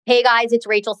Hey guys, it's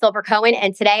Rachel Silver Cohen,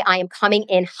 and today I am coming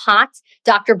in hot.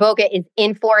 Dr. Boga is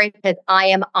in for it because I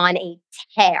am on a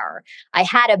tear. I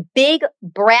had a big,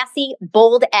 brassy,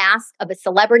 bold ask of a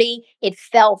celebrity. It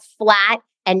fell flat,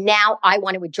 and now I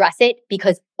want to address it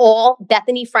because all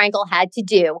Bethenny Frankel had to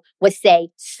do was say,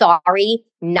 sorry,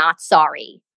 not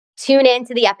sorry. Tune in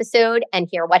to the episode and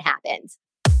hear what happens.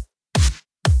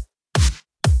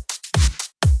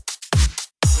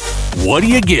 What do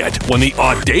you get when the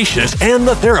audacious and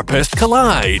the therapist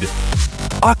collide?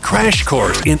 A crash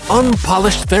course in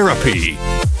unpolished therapy.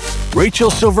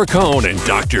 Rachel Silver Cohen and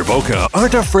Dr. Boga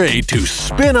aren't afraid to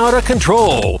spin out of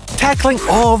control, tackling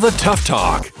all the tough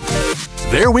talk.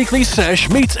 Their weekly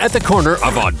sesh meets at the corner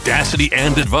of audacity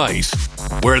and advice,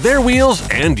 where their wheels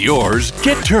and yours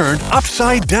get turned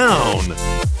upside down.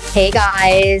 Hey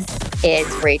guys,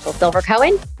 it's Rachel Silver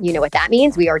Cohen. You know what that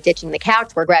means. We are ditching the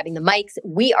couch. We're grabbing the mics.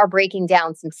 We are breaking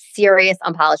down some serious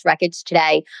unpolished wreckage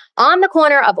today on the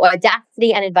corner of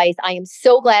audacity and advice. I am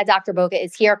so glad Dr. Boga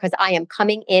is here because I am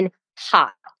coming in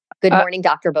hot. Good morning,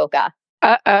 Dr. Boga.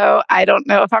 I don't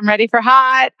know if I'm ready for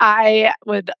hot. I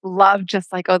would love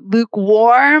just like a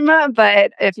lukewarm,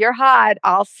 but if you're hot,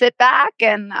 I'll sit back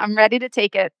and I'm ready to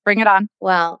take it. Bring it on.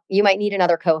 Well, you might need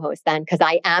another co-host then because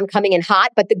I am coming in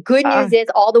hot. But the good news is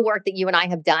all the work that you and I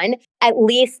have done, at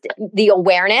least the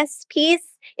awareness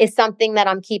piece is something that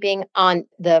I'm keeping on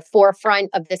the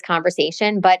forefront of this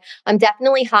conversation. But I'm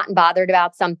definitely hot and bothered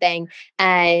about something.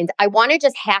 And I want to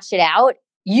just hash it out.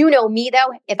 You know me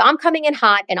though, if I'm coming in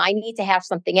hot and I need to hash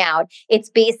something out, it's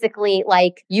basically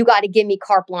like you got to give me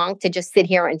carte blanche to just sit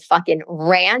here and fucking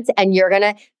rant. And you're going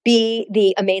to be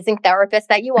the amazing therapist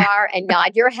that you are and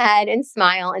nod your head and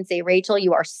smile and say, Rachel,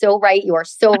 you are so right. You are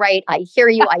so right. I hear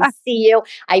you. I see you.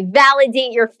 I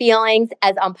validate your feelings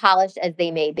as unpolished as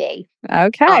they may be.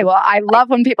 Okay. Well, I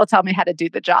love when people tell me how to do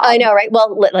the job. I know, right?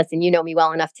 Well, listen, you know me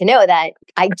well enough to know that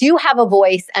I do have a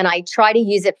voice and I try to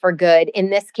use it for good. In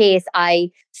this case,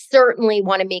 I certainly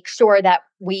want to make sure that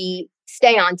we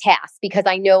stay on task because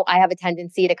I know I have a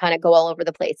tendency to kind of go all over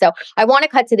the place. So I want to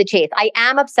cut to the chase. I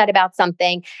am upset about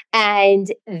something. And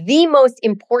the most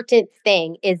important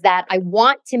thing is that I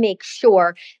want to make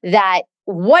sure that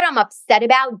what I'm upset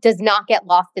about does not get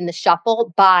lost in the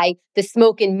shuffle by the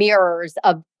smoke and mirrors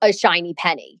of a shiny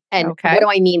penny. And what do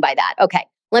I mean by that? Okay.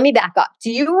 Let me back up.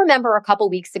 Do you remember a couple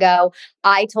weeks ago,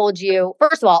 I told you,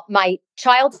 first of all, my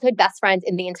childhood best friend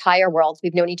in the entire world,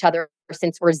 we've known each other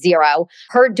since we're 0.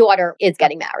 Her daughter is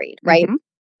getting married, right? Mm-hmm.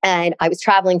 And I was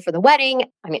traveling for the wedding.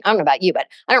 I mean, I don't know about you, but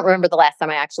I don't remember the last time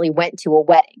I actually went to a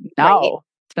wedding. No, right?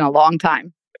 It's been a long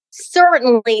time.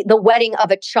 Certainly the wedding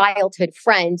of a childhood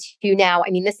friend who now, I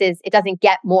mean, it doesn't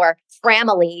get more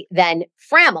family than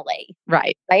family.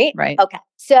 Right. Right? Right. Okay.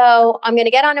 So I'm going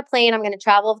to get on a plane. I'm going to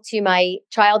travel to my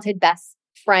childhood best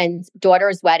friend's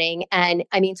daughter's wedding. And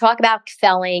I mean, talk about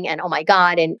felling and oh my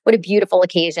God, and what a beautiful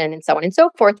occasion and so on and so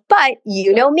forth. But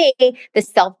you know me, the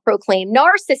self-proclaimed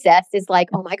narcissist is like,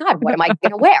 oh my God, what am I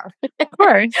going to wear? Of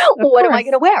course. What am I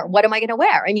going to wear? What am I going to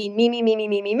wear? I mean,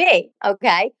 me.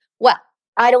 Okay. Well,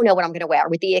 I don't know what I'm going to wear,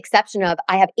 with the exception of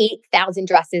I have 8,000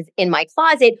 dresses in my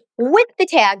closet with the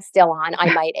tag still on,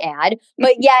 I might add,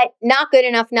 but yet not good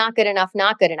enough.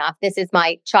 This is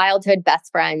my childhood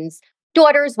best friend's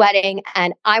daughter's wedding,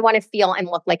 and I want to feel and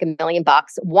look like $1 million.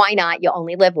 Why not? You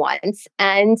only live once,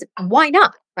 and why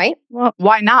not? Right? Well,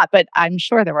 why not? But I'm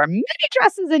sure there were many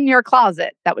dresses in your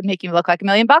closet that would make you look like $1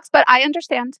 million. But I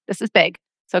understand this is big,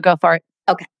 so go for it.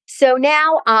 Okay. So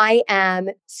now I am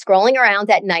scrolling around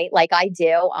at night like I do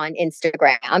on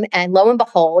Instagram. And lo and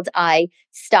behold, I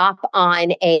stop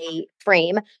on a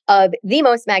frame of the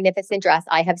most magnificent dress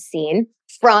I have seen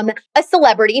from a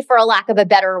celebrity, for a lack of a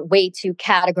better way to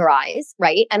categorize,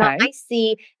 right? And I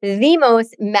see the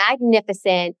most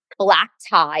magnificent black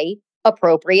tie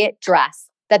appropriate dress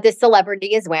that this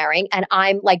celebrity is wearing. And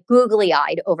I'm like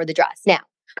googly-eyed over the dress. Now,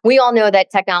 we all know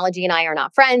that technology and I are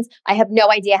not friends. I have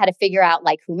no idea how to figure out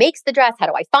like who makes the dress. How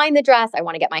do I find the dress? I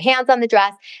want to get my hands on the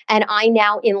dress. And I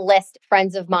now enlist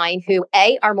friends of mine who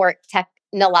A, are more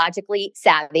technologically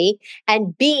savvy,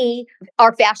 and B,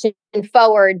 are fashion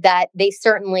forward, that they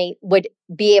certainly would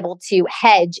be able to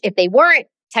hedge if they weren't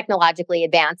technologically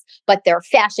advanced, but they're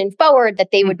fashion forward,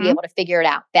 that they would be able to figure it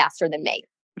out faster than me.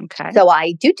 Okay. So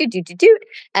I doot,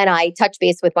 and I touch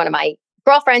base with one of my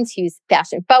girlfriends who's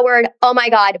fashion forward. Oh my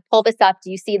God, pull this up.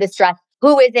 Do you see this dress?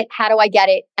 Who is it? How do I get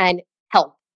it? And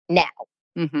help now.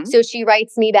 Mm-hmm. So she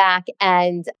writes me back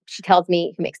and she tells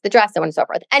me who makes the dress, so on and so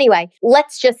forth. Anyway,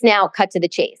 let's just now cut to the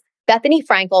chase. Bethenny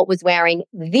Frankel was wearing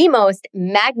the most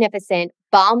magnificent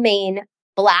Balmain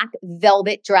black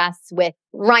velvet dress with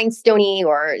rhinestoney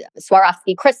or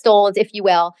Swarovski crystals, if you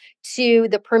will, to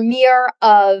the premiere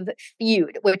of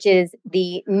Feud, which is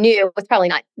the new, it's probably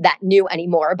not that new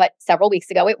anymore, but several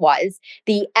weeks ago it was,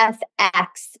 the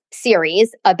FX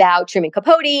series about Truman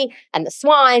Capote and the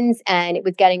Swans. And it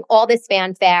was getting all this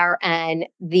fanfare. And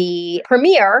the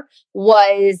premiere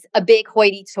was a big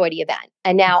hoity-toity event.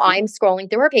 And now I'm scrolling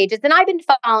through her pages, and I've been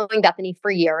following Bethenny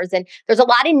for years. And there's a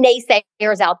lot of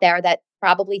naysayers out there that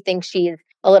probably think she's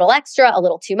a little extra, a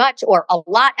little too much, or a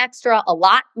lot extra, a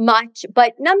lot much.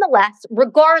 But nonetheless,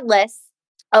 regardless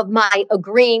of my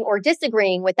agreeing or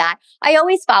disagreeing with that, I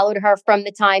always followed her from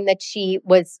the time that she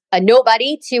was a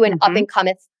nobody to an up and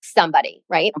coming somebody,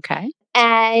 right? Okay.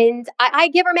 And I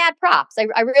give her mad props.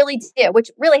 I really do,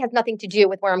 which really has nothing to do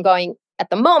with where I'm going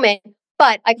at the moment.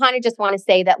 But I kind of just want to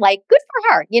say that, like, good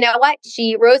for her. You know what?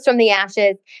 She rose from the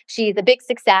ashes. She's a big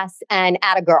success and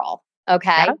at a girl.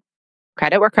 Okay. Yeah.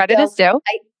 Credit where credit is due.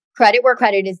 Credit where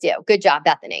credit is due. Good job,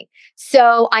 Bethenny.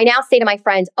 So I now say to my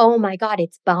friends, oh my God,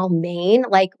 it's Balmain.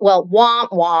 Like, well, womp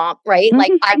womp, right?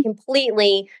 Like I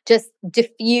completely just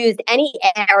diffused any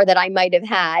air that I might have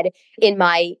had in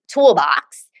my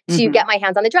toolbox to get my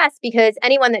hands on the dress, because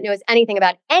anyone that knows anything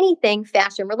about anything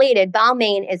fashion related,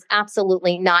 Balmain is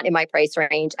absolutely not in my price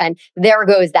range. And there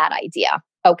goes that idea.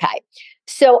 Okay.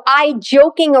 So I,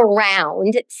 joking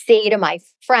around, say to my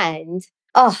friend,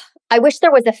 oh, I wish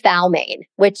there was a Falmain,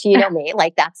 which, you know me,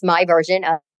 like that's my version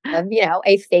of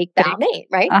a fake Balmain,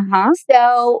 right?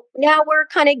 So now we're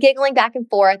kind of giggling back and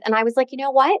forth. And I was like, you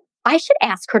know what? I should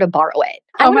ask her to borrow it.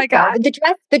 Oh my God.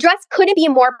 The dress couldn't be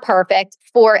more perfect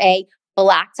for a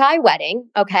black tie wedding.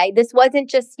 Okay. This wasn't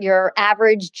just your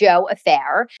average Joe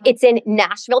affair. It's in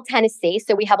Nashville, Tennessee.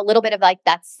 So we have a little bit of like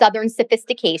that Southern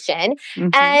sophistication.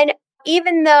 And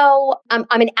even though I'm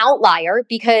an outlier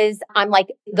because I'm like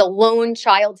the lone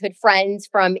childhood friend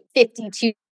from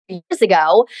 52 years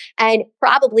ago, and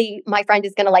probably my friend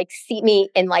is going to like seat me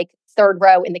in like third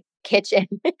row in the kitchen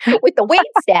with the wait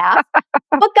staff.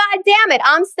 But God damn it,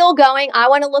 I'm still going. I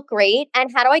want to look great.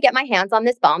 And how do I get my hands on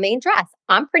this Balmain dress?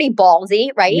 I'm pretty ballsy,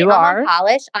 right? I'm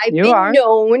unpolished. I've been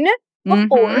known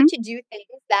before to do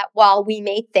things that, while we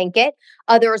may think it,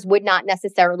 others would not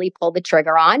necessarily pull the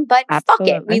trigger on. But fuck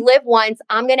it. We live once.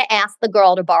 I'm going to ask the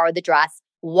girl to borrow the dress.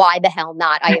 Why the hell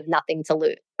not? I have nothing to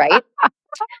lose, right?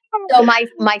 So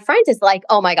my friend is like,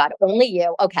 oh my God, only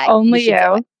you. Okay. Only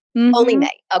you. Only me.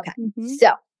 Okay.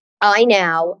 So I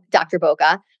now, Dr.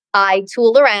 Boca, I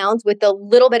tool around with the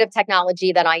little bit of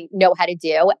technology that I know how to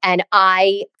do. And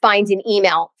I find an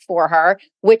email for her,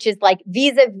 which is like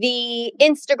vis-a-vis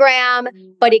Instagram,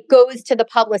 but it goes to the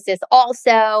publicist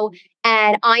also.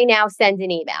 And I now send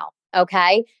an email.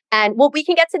 Okay. And well, we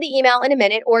can get to the email in a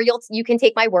minute, or you can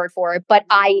take my word for it. But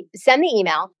I send the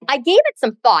email. I gave it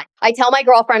some thought. I tell my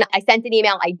girlfriend I sent an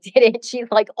email. I did it. She's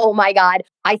like, oh my God.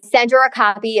 I send her a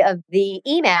copy of the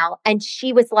email, and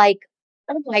she was like,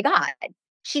 oh my God.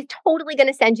 She's totally going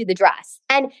to send you the dress.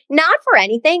 And not for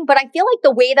anything, but I feel like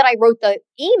the way that I wrote the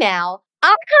email, I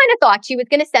kind of thought she was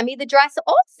going to send me the dress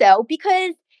also,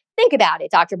 because think about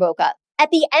it, Dr. Boca. At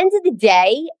the end of the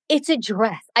day, it's a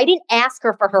dress. I didn't ask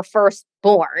her for her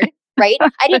firstborn, right?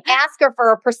 I didn't ask her for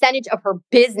a percentage of her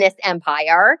business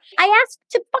empire. I asked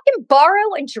to fucking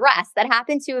borrow a dress that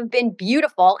happened to have been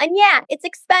beautiful. And yeah, it's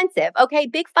expensive. Okay,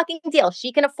 big fucking deal.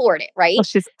 She can afford it, right? Well,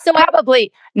 she's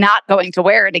probably not going to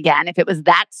wear it again if it was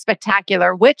that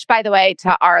spectacular, which, by the way,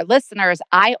 to our listeners,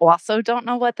 I also don't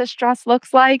know what this dress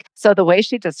looks like. So the way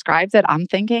she describes it, I'm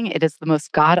thinking it is the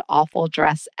most god-awful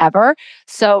dress ever.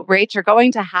 So, Rach, you're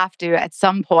going to have to, at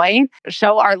some point,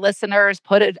 show our listeners,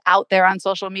 put it out there on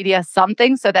social media,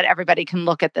 something so that everybody can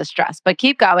look at this dress. But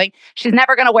keep going. She's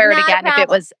never going to wear it again if it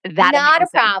was that Not amazing.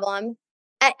 a problem.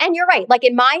 And you're right. Like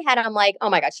in my head, I'm like, oh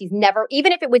my God, she's never,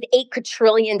 even if it was $8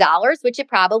 quadrillion, which it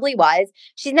probably was,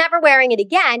 she's never wearing it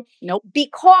again. Nope.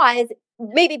 Because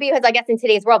I guess in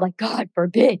today's world, like, God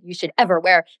forbid you should ever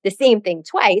wear the same thing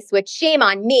twice, which shame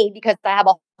on me because I have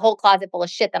a whole closet full of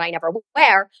shit that I never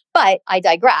wear. But I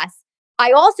digress.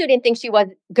 I also didn't think she was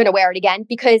going to wear it again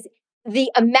because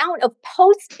the amount of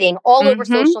posting all over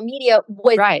social media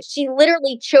was, she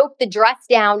literally choked the dress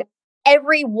down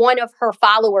every one of her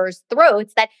followers'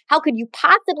 throats, that how could you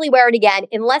possibly wear it again,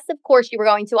 unless, of course, you were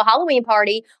going to a Halloween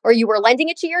party, or you were lending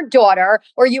it to your daughter,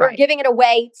 or you were giving it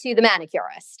away to the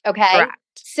manicurist. Okay. Correct.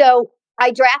 So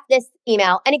I draft this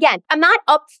email. And again, I'm not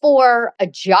up for a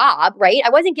job, right? I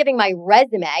wasn't giving my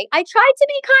resume. I tried to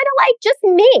be kind of like just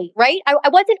me, right? I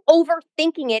wasn't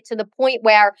overthinking it to the point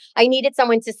where I needed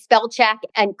someone to spell check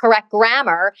and correct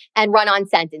grammar and run on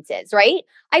sentences, right?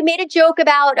 I made a joke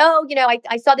about, oh,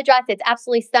 I saw the dress. It's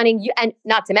absolutely stunning. And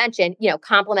not to mention,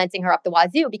 complimenting her up the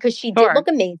wazoo because she did Sure. look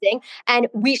amazing. And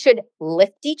we should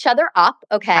lift each other up.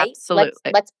 Okay.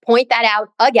 Absolutely. Let's point that out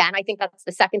again. I think that's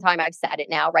the second time I've said it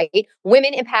now, right?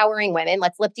 Women empowering women.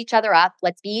 Let's lift each other up.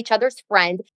 Let's be each other's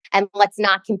friend. And let's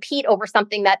not compete over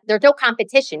something that there's no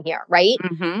competition here, right?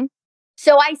 Mm-hmm.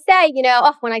 So I say,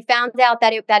 when I found out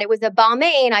that it was a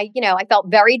Balmain, I felt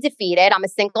very defeated. I'm a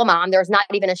single mom. There's not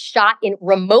even a shot in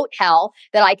remote hell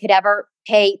that I could ever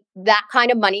pay that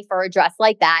kind of money for a dress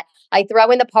like that. I throw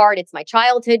in the part, it's my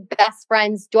childhood best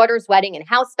friend's daughter's wedding and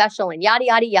how special and yada,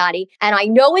 yada, yada. And I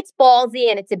know it's ballsy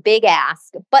and it's a big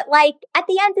ask, but like at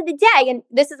the end of the day, and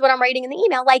this is what I'm writing in the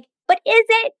email, like, but is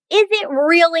it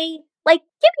really? Like,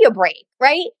 give me a break,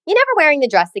 right? You're never wearing the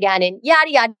dress again and yada,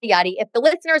 yada, yada. If the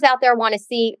listeners out there want to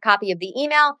see a copy of the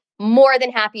email, more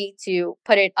than happy to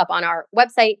put it up on our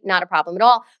website. Not a problem at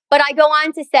all. But I go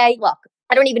on to say, look,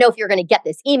 I don't even know if you're going to get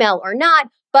this email or not,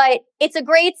 but it's a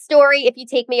great story if you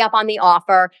take me up on the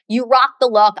offer. You rock the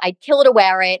look. I'd kill to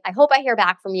wear it. I hope I hear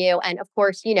back from you. And of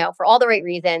course, for all the right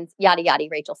reasons, yada, yada,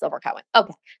 Rachel Silver Cohen.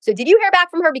 Okay. So did you hear back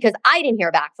from her? Because I didn't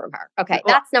hear back from her. Okay.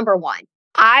 Well, That's number one.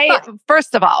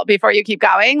 First of all, before you keep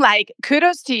going, like,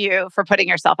 kudos to you for putting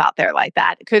yourself out there like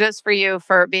that. Kudos for you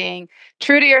for being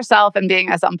true to yourself and being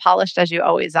as unpolished as you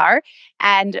always are.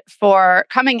 And for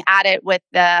coming at it with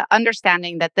the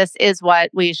understanding that this is what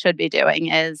we should be doing,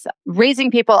 is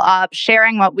raising people up,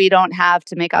 sharing what we don't have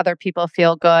to make other people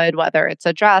feel good, whether it's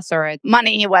a dress or it's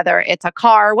money, whether it's a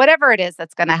car, whatever it is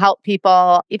that's going to help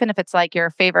people, even if it's like your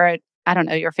favorite, I don't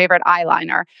know, your favorite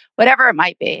eyeliner, whatever it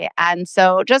might be. And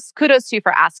so just kudos to you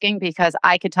for asking, because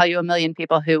I could tell you a million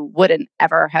people who wouldn't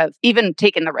ever have even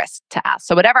taken the risk to ask.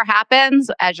 So whatever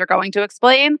happens, as you're going to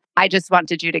explain, I just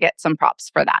wanted you to get some props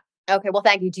for that. Okay, well,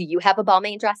 thank you. Do you have a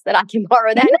Balmain dress that I can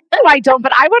borrow then? No, I don't,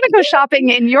 but I want to go shopping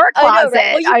in your closet. Oh, no,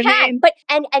 right? Well, you can. But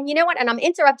and you know what? And I'm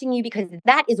interrupting you because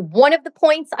that is one of the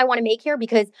points I want to make here,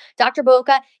 because Dr.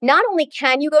 Boca, not only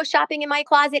can you go shopping in my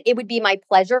closet, it would be my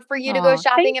pleasure for you to go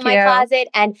shopping in my closet.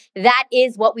 And that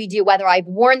is what we do, whether I've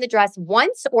worn the dress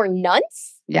once or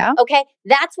nonce. Yeah. Okay.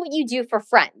 That's what you do for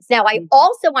friends. Now, I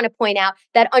also want to point out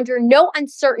that under no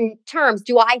uncertain terms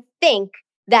do I think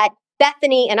that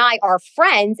Bethenny and I are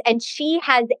friends and she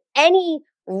has any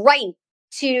right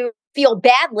to feel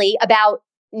badly about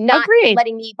not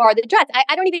letting me borrow the dress.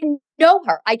 I don't even know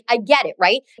her. I get it,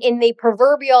 right? In the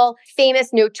proverbial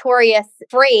famous, notorious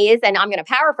phrase, and I'm going to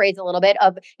paraphrase a little bit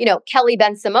of, Kelly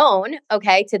Ben Simone,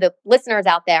 okay, to the listeners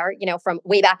out there, from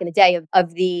way back in the day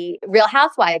of the Real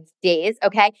Housewives days,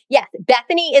 okay? Yes,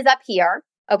 Bethenny is up here.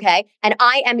 Okay. And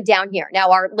I am down here. Now,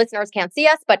 our listeners can't see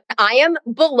us, but I am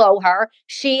below her.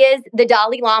 She is the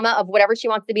Dalai Lama of whatever she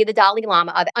wants to be the Dalai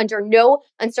Lama of. Under no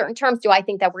uncertain terms do I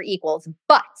think that we're equals.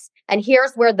 But, and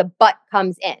here's where the but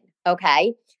comes in.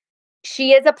 Okay.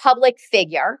 She is a public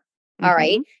figure. All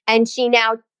right. And she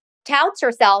now touts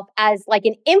herself as like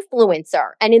an influencer.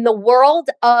 And in the world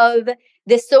of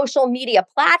this social media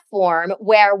platform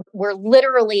where we're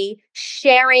literally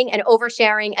sharing and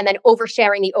then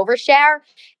oversharing the overshare,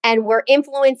 and we're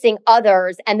influencing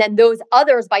others, and then those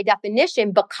others by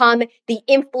definition become the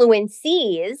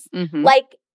influencees,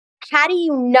 like, how do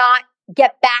you not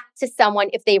get back to someone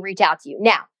if they reach out to you?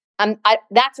 Now,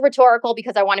 that's rhetorical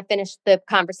because I want to finish the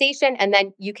conversation and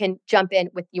then you can jump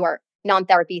in with your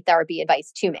non-therapy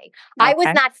advice to me. Okay. I was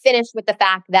not finished with the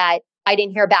fact that I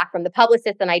didn't hear back from the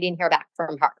publicist and I didn't hear back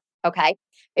from her. Okay.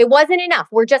 It wasn't enough.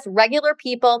 We're just regular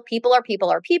people. People are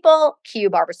people are people. Cue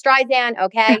Barbara Streisand.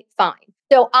 Okay, fine.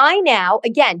 So I now,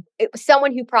 again,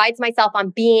 someone who prides myself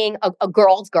on being a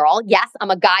girl's girl. Yes,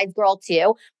 I'm a guy's girl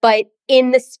too, but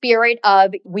in the spirit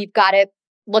of we've got to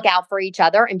look out for each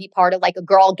other and be part of like a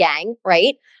girl gang,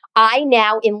 right? I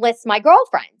now enlist my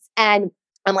girlfriends and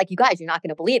I'm like, you guys, you're not going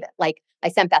to believe it. Like, I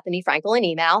sent Bethenny Frankel an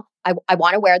email. I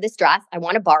want to wear this dress. I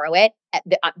want to borrow it.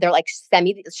 They're like,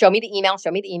 show me the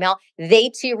email. They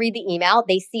too read the email.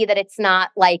 They see that it's not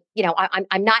like,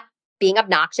 I'm not being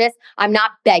obnoxious. I'm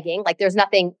not begging. Like, there's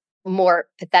nothing more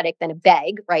pathetic than a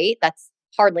beg, right? That's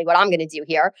hardly what I'm going to do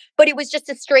here. But it was just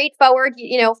a straightforward,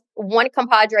 one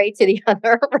compadre to the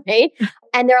other, right?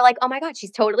 And they're like, oh my God,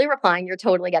 she's totally replying. You're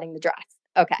totally getting the dress.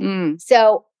 Okay.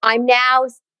 So I'm now,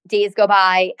 days go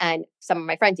by and some of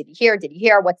my friends, did you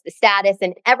hear? What's the status?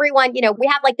 And everyone, we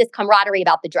have like this camaraderie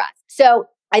about the dress. So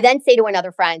I then say to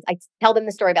another friend, I tell them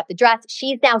the story about the dress.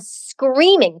 She's now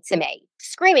screaming to me,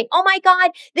 screaming, oh my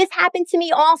God, this happened to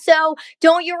me also.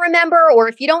 Don't you remember? Or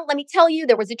if you don't, let me tell you,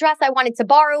 there was a dress I wanted to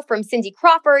borrow from Cindy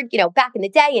Crawford, back in the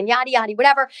day and yada, yada,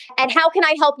 whatever. And how can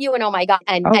I help you? And oh my God,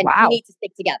 Oh, and we wow. need to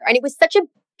stick together. And it was such a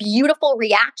beautiful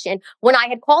reaction when I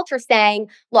had called her saying,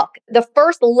 look, the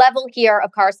first level here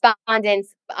of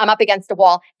correspondence, I'm up against a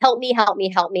wall. Help me, help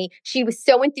me, help me. She was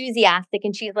so enthusiastic.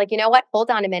 And she's like, you know what?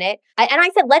 Hold on a minute. And I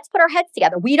said, let's put our heads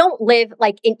together. We don't live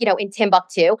like in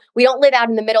Timbuktu. We don't live out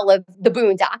in the middle of the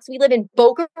boondocks. We live in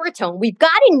Boca Raton. We've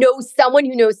got to know someone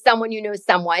who knows someone who knows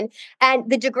someone. And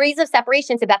the degrees of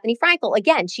separation to Bethenny Frankel,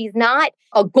 again, she's not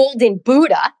a golden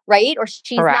Buddha, right? Or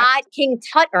she's Correct. not King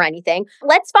Tut or anything.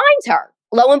 Let's find her.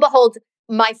 Lo and behold,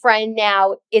 my friend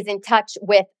now is in touch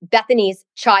with Bethenny's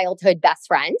childhood best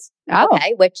friend. Oh,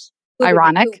 Okay, which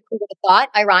ironic. Who would have thought?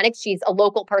 Ironic. She's a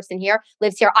local person here,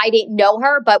 lives here. I didn't know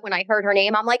her, but when I heard her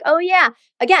name, I'm like, oh yeah.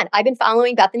 Again, I've been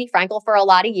following Bethenny Frankel for a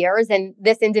lot of years, and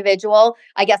this individual,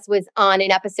 I guess, was on an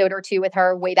episode or two with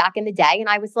her way back in the day. And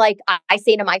I was like, I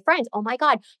say to my friends, oh my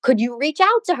God, could you reach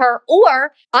out to her?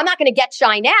 Or I'm not going to get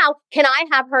shy now. Can I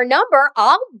have her number?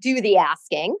 I'll do the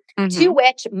asking. To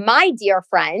which my dear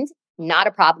friend, not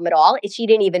a problem at all. She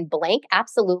didn't even blink.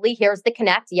 Absolutely. Here's the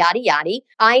connect, yada, yada.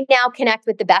 I now connect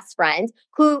with the best friend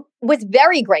who was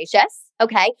very gracious.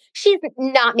 Okay. She's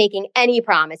not making any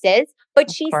promises, but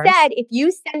Of she course. said, if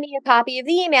you send me a copy of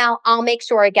the email, I'll make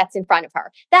sure it gets in front of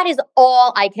her. That is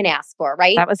all I can ask for,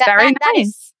 right? That was very That is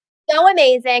nice. so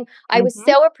amazing. I was Mhm.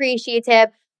 so appreciative.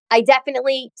 I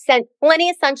definitely sent plenty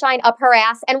of sunshine up her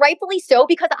ass, and rightfully so,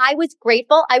 because I was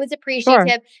grateful. I was appreciative.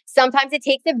 Sure. Sometimes it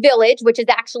takes a village, which is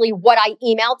actually what I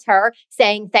emailed her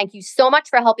saying, thank you so much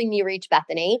for helping me reach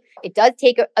Bethenny. It does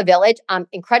take a village. I'm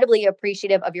incredibly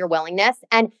appreciative of your willingness.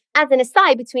 And as an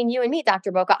aside between you and me,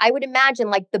 Dr. Boca, I would imagine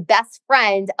like the best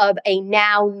friend of a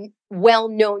now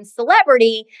well-known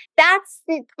celebrity, that's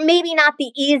maybe not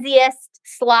the easiest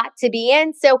slot to be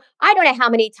in. So I don't know how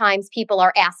many times people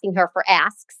are asking her for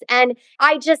asks. And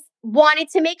I just wanted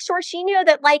to make sure she knew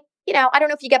that, like, I don't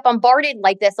know if you get bombarded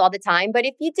like this all the time, but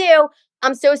if you do,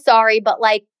 I'm so sorry, but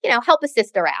like, help a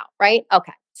sister out, right?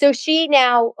 Okay. So she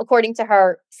now, according to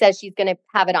her, says she's going to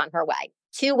have it on her way.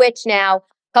 To which now,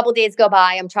 a couple days go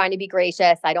by. I'm trying to be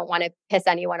gracious. I don't want to piss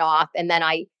anyone off. And then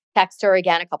I text her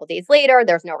again a couple days later.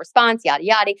 There's no response, yada,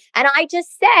 yada. And I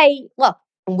just say, look,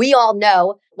 we all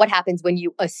know what happens when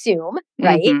you assume,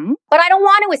 right? Mhm. But I don't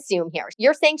want to assume here.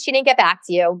 You're saying she didn't get back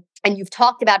to you, and you've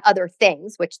talked about other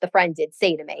things, which the friend did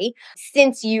say to me.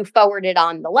 Since you forwarded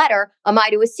on the letter, am I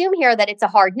to assume here that it's a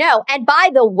hard no? And by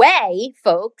the way,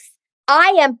 folks,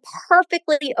 I am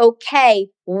perfectly okay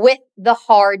with the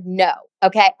hard no.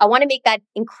 Okay. I want to make that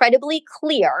incredibly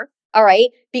clear. All right.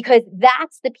 Because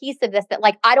that's the piece of this that,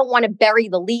 like, I don't want to bury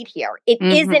the lead here. It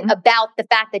isn't Mhm. about the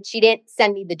fact that she didn't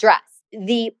send me the dress.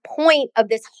 The point of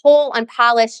this whole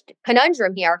unpolished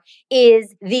conundrum here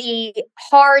is the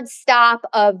hard stop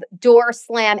of door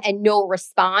slam and no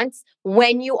response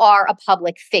when you are a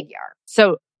public figure.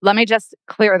 So let me just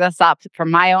clear this up for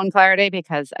my own clarity,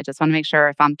 because I just want to make sure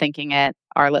if I'm thinking it,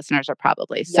 our listeners are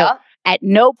probably. So Yeah. at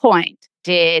no point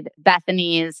did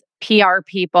Bethenny's PR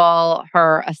people,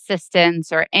 her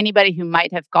assistants, or anybody who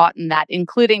might have gotten that,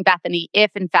 including Bethenny,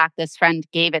 if in fact this friend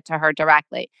gave it to her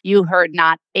directly, you heard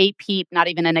not a peep, not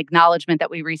even an acknowledgement that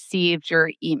we received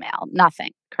your email, nothing,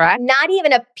 correct? Not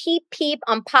even a peep, peep,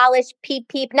 unpolished peep,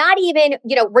 peep, not even,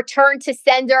 return to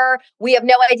sender. We have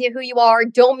no idea who you are.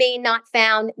 Domain not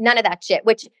found. None of that shit,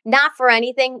 which not for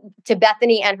anything to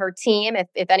Bethenny and her team,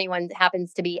 if anyone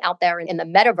happens to be out there in the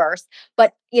metaverse.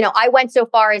 But, I went so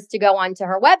far as to go onto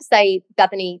her website,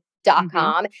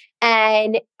 Bethenny.com.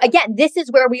 And again, this is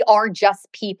where we are just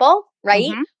people,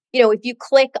 right? Mhm. If you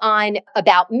click on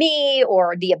About Me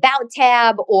or the About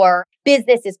tab or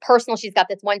Business is Personal, she's got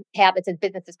this one tab that says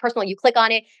Business is Personal. You click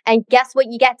on it, and guess what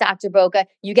you get, Dr. Boca?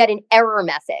 You get an error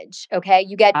message, okay?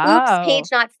 You get oops, page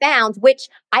Oh. not found, which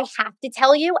I have to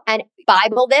tell you, and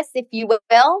Bible this, if you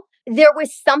will, there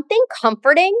was something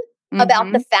comforting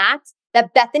about the Mhm. fact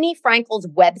that Bethenny Frankel's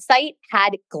website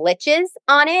had glitches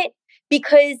on it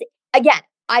because, again,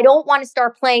 I don't want to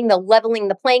start playing the leveling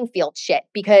the playing field shit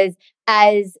because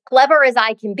as clever as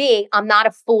I can be, I'm not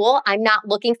a fool. I'm not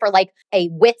looking for like a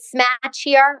wits match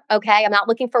here. Okay. I'm not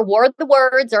looking for war of the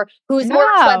words or who's more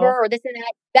No, clever or this and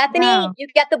that. Bethany, no. you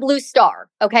get the blue star.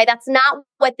 Okay. That's not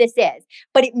what this is.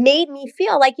 But it made me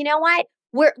feel like, you know what?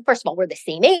 first of all, we're the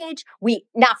same age. We,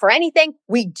 not for anything,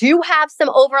 we do have some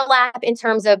overlap in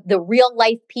terms of the real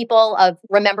life people of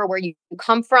remember where you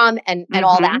come from and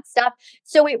all that stuff.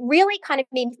 So it really kind of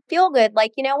made me feel good.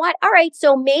 Like, you know what? All right.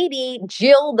 So maybe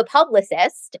Jill, the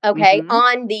publicist, okay,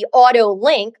 on the auto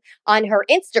link on her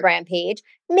Instagram page,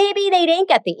 maybe they didn't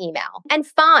get the email, and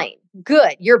fine.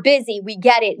 Good. You're busy. We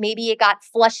get it. Maybe it got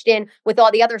flushed in with all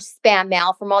the other spam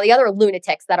mail from all the other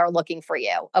lunatics that are looking for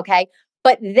you. Okay.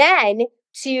 But then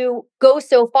to go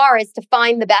so far as to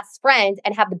find the best friend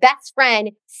and have the best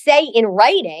friend say in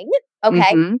writing,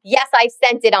 okay, yes, I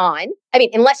sent it on. I mean,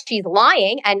 unless she's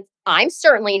lying, and I'm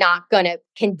certainly not going to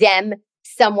condemn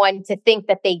someone to think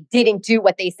that they didn't do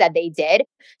what they said they did.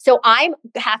 So I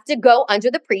have to go under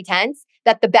the pretense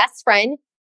that the best friend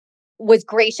was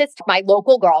gracious to my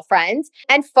local girlfriend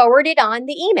and forwarded on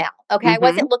the email. Okay. I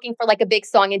wasn't looking for like a big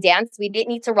song and dance. We didn't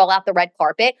need to roll out the red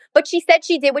carpet, but she said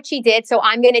she did what she did. So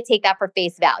I'm going to take that for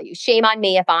face value. Shame on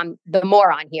me if I'm the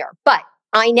moron here. But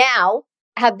I now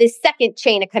have this second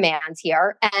chain of commands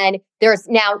here, and there's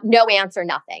now no answer,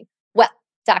 nothing. Well,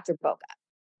 Dr. Boca,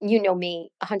 you know me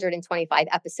 125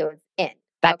 episodes in.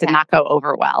 That did not go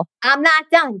over well. I'm not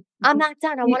done. I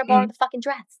want to borrow the fucking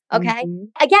dress. Okay.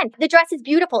 Again, the dress is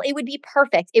beautiful. It would be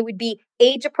perfect. It would be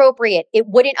age appropriate. It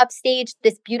wouldn't upstage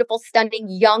this beautiful, stunning,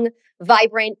 young,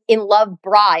 vibrant, in love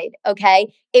bride.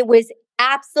 Okay. It was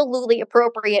absolutely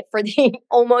appropriate for the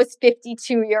almost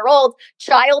 52-year-old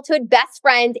childhood best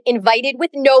friend invited with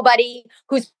nobody,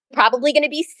 who's probably going to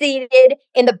be seated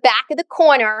in the back of the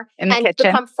corner in the and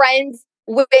kitchen, become friends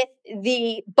with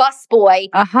the busboy,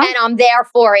 and I'm there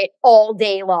for it all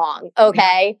day long.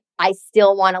 Okay. I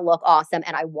still want to look awesome,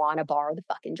 and I want to borrow the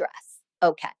fucking dress.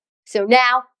 Okay. So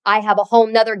now I have a whole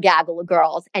nother gaggle of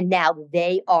girls, and now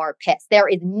they are pissed. There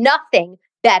is nothing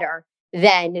better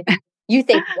than you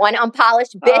think one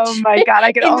unpolished bitch. Oh my God.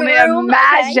 I can only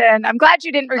imagine. Okay? I'm glad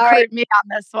you didn't recruit me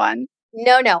on this one.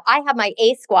 No. I have my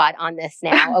A squad on this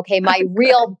now. Okay. My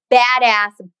real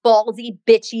badass, ballsy,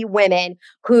 bitchy women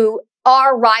who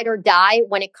are ride or die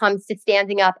when it comes to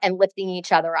standing up and lifting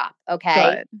each other up.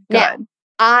 Okay. Good. Now,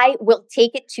 I will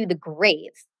take it to the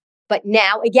grave. But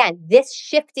now, again, this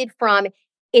shifted from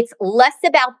it's less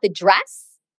about the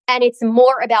dress and it's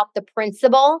more about the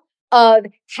principle of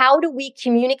how do we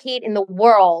communicate in the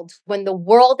world when the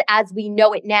world as we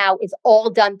know it now is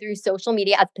all done through social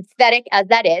media, as pathetic as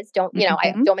that is. Don't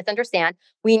misunderstand.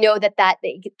 We know that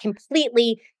it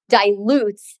completely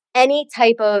dilutes any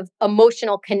type of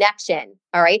emotional connection.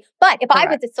 All right. But if I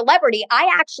was a celebrity, I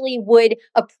actually would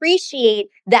appreciate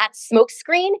that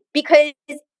smokescreen, because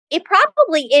it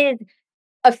probably is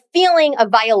a feeling of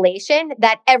violation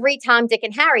that every Tom, Dick,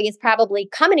 and Harry is probably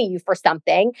coming to you for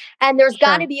something. And there's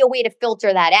got to be a way to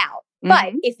filter that out.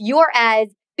 But if you're as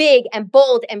big and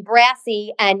bold and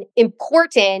brassy and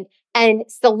important and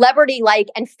celebrity-like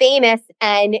and famous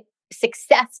and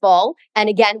successful, and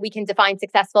again, we can define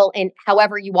successful in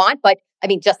however you want, but I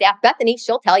mean, just ask Bethenny,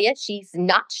 she'll tell you she's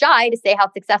not shy to say how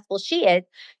successful she is.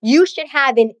 You should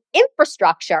have an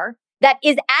infrastructure that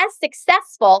is as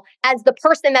successful as the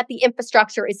person that the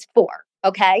infrastructure is for.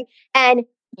 Okay. And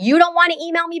you don't want to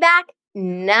email me back?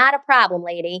 Not a problem,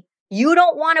 lady. You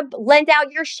don't want to lend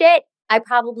out your shit? I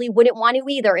probably wouldn't want to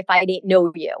either if I didn't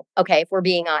know you. Okay. If we're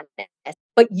being honest.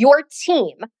 But your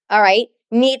team, all right,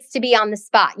 needs to be on the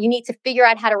spot. You need to figure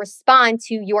out how to respond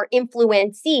to your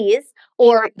influencees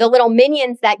or the little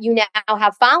minions that you now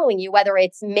have following you, whether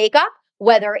it's makeup,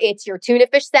 whether it's your tuna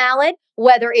fish salad,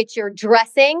 whether it's your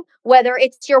dressing, whether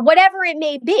it's your whatever it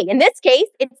may be. In this case,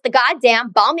 it's the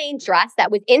goddamn Balmain dress that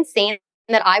was insane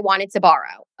that I wanted to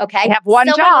borrow. Okay. I have one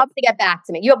Someone job needs to get back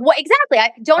to me. You have what exactly?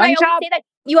 I always say that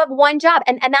you have one job.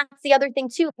 And that's the other thing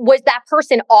too. Was that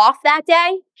person off that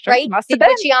day? Sure, right? Must have been.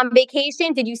 Was she on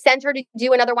vacation? Did you send her to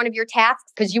do another one of your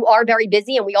tasks? Because you are very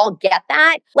busy and we all get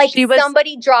that. Like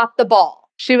somebody dropped the ball.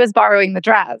 She was borrowing the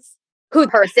dress. Who?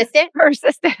 Her assistant? Her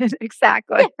assistant.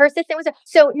 Exactly. Yeah, her assistant was.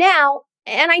 So now,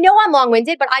 and I know I'm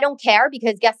long-winded, but I don't care,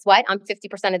 because guess what? I'm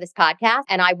 50% of this podcast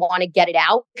and I want to get it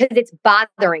out because it's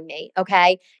bothering me.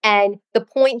 Okay. And the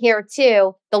point here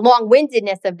too, the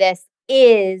long-windedness of this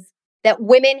is that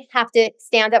women have to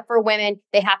stand up for women.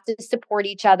 They have to support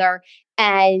each other,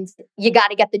 and you got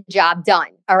to get the job done.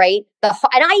 All right. And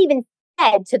I even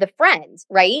said to the friends,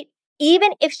 right?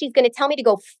 Even if she's going to tell me to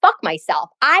go fuck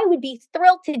myself, I would be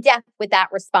thrilled to death with that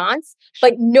response.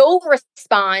 But no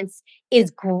response is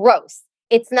gross.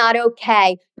 It's not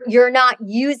okay. You're not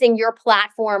using your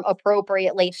platform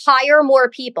appropriately. Hire more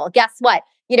people. Guess what?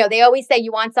 They always say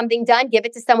you want something done, give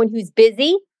it to someone who's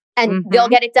busy and they'll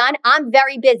get it done. I'm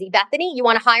very busy. Bethenny, you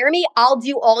want to hire me? I'll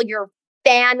do all your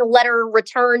fan letter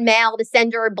return mail to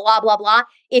send her, blah, blah, blah,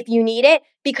 if you need it,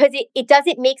 because it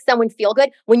doesn't make someone feel good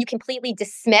when you completely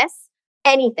dismiss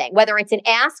anything, whether it's an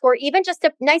ask or even just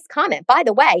a nice comment. By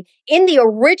the way, in the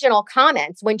original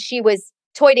comments, when she was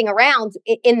toiting around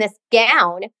in this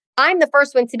gown, I'm the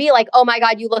first one to be like, oh my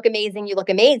God, you look amazing. You look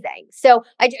amazing. So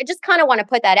I just kind of want to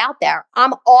put that out there.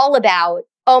 I'm all about,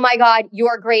 oh my God,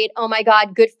 you're great. Oh my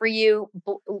God, good for you.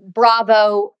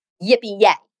 Bravo, yippee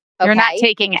yay. Okay? You're not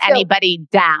taking anybody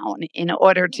down in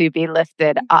order to be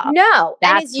lifted up. No.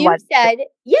 That's and as you've said,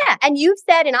 yeah. And you've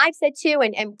said, and I've said too,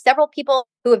 and several people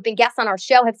who have been guests on our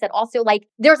show have said also, like,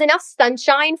 there's enough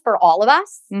sunshine for all of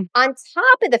us. On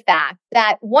top of the fact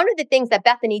that one of the things that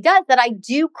Bethenny does that I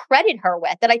do credit her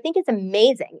with, that I think is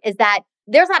amazing, is that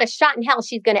there's not a shot in hell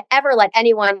she's going to ever let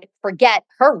anyone forget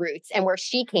her roots and where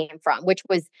she came from, which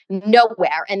was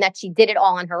nowhere, and that she did it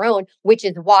all on her own, which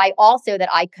is why also that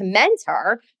I commend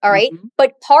her. All right.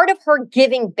 But part of her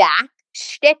giving back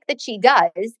shtick that she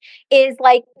does is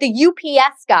like the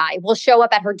UPS guy will show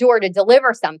up at her door to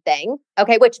deliver something.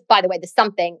 Okay. Which, by the way, the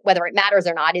something, whether it matters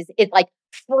or not, is like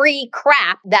free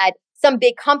crap that some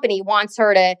big company wants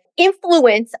her to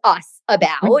influence us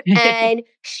about. And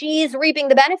she's reaping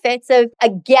the benefits of a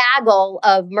gaggle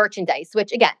of merchandise,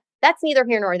 which again, that's neither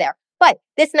here nor there. But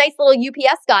this nice little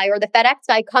UPS guy or the FedEx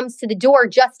guy comes to the door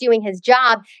just doing his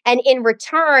job. And in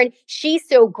return, she's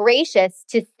so gracious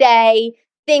to say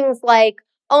things like,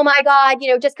 oh my God,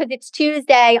 just because it's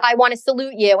Tuesday, I want to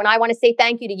salute you and I want to say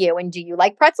thank you to you. And do you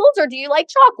like pretzels or do you like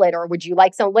chocolate or would you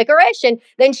like some licorice? And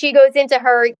then she goes into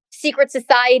her secret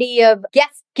society of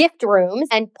guest gift rooms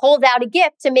and pulls out a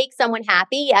gift to make someone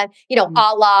happy, a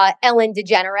la Ellen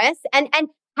DeGeneres. And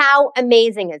how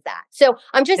amazing is that? So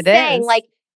I'm just saying, like,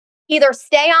 either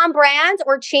stay on brand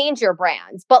or change your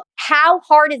brands. But how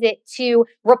hard is it to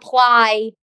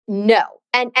reply no?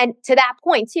 And to that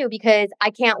point too, because I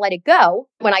can't let it go.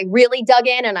 When I really dug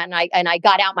in and I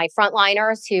got out my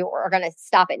frontliners who are going to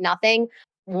stop at nothing.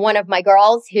 One of my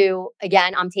girls who,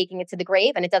 again, I'm taking it to the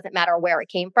grave and it doesn't matter where it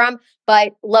came from.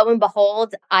 But lo and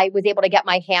behold, I was able to get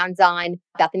my hands on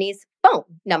Bethenny's phone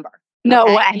number. No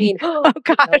way. I mean, oh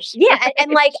gosh. Yeah.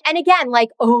 And again, like,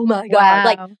 oh my God. Wow.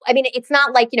 Like, I mean, it's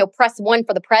not like, press 1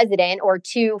 for the president or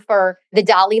 2 for the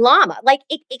Dalai Lama. Like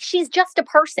she's just a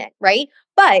person, right?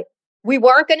 But we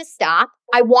weren't going to stop.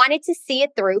 I wanted to see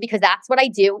it through because that's what I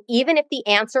do. Even if the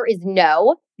answer is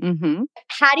no,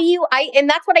 how do you, and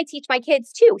that's what I teach my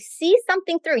kids too. See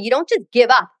something through. You don't just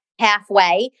give up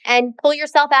halfway and pull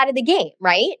yourself out of the game,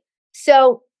 right?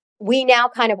 So we now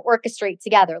kind of orchestrate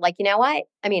together. Like, you know what?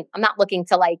 I mean, I'm not looking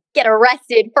to like get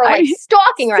arrested for like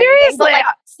stalking or anything. But like,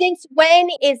 since when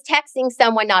is texting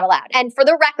someone not allowed? And for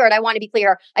the record, I want to be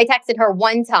clear. I texted her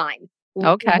one time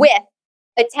with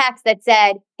a text that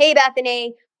said, hey,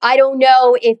 Bethenny, I don't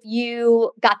know if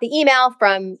you got the email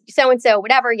from so-and-so,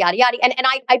 whatever, yada, yada. And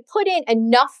I put in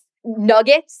enough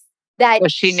nuggets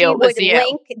that she would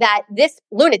link that this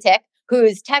lunatic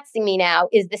who's texting me now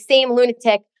is the same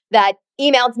lunatic that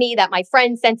emailed me, that my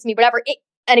friend sent to me, whatever.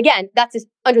 And again, that's just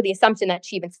under the assumption that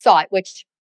she even saw it, which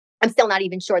I'm still not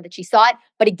even sure that she saw it.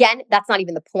 But again, that's not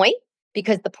even the point,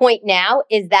 because the point now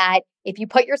is that if you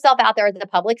put yourself out there as a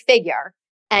public figure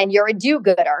and you're a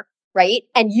do-gooder, right?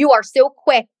 And you are so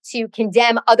quick to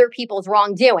condemn other people's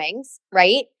wrongdoings,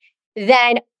 right?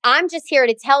 Then I'm just here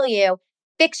to tell you,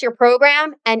 fix your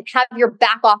program and have your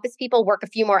back office people work a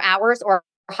few more hours or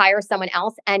hire someone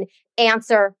else and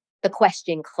answer the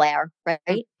question, Claire,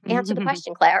 right? Answer the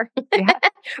question, Claire.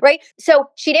 Right? So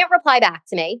she didn't reply back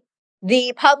to me.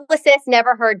 The publicist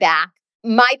never heard back.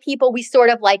 My people, we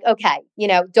sort of like, okay,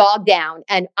 dog down.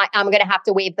 And I'm going to have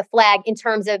to wave the flag in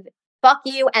terms of fuck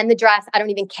you and the dress. I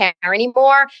don't even care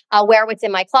anymore. I'll wear what's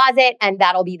in my closet and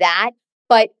that'll be that.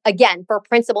 But again, for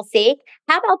principle's sake,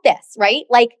 how about this, right?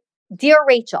 Like, dear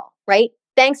Rachel, right?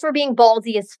 Thanks for being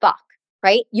ballsy as fuck.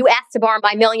 Right? You asked to borrow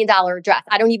my $1 million dress.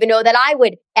 I don't even know that I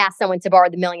would ask someone to borrow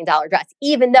the $1 million dress,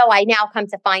 even though I now come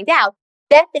to find out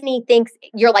Bethenny thinks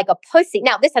you're like a pussy.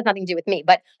 Now, this has nothing to do with me,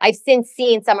 but I've since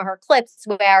seen some of her clips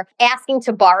where asking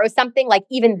to borrow something, like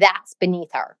even that's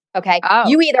beneath her. Okay.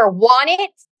 You either want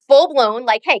it full blown,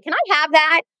 like, hey, can I have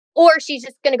that? Or she's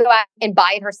just going to go out and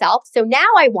buy it herself. So now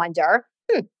I wonder,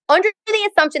 under the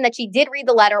assumption that she did read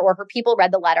the letter or her people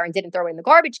read the letter and didn't throw it in the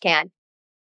garbage can,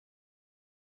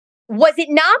 was it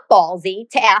not ballsy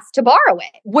to ask to borrow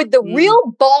it? Would the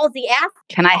real ballsy ask,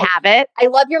 can I have it? I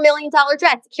love your $1 million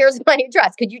dress. Here's my new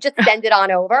dress. Could you just send it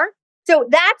on over? So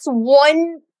that's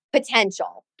one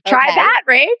potential. Try that,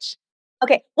 Rach.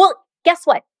 Okay. Well, guess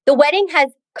what? The wedding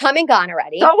has come and gone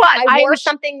already. So what? I wore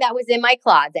something that was in my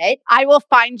closet. I will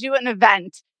find you an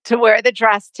event to wear the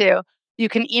dress to. You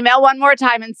can email one more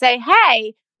time and say,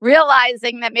 hey,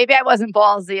 realizing that maybe I wasn't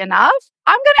ballsy enough,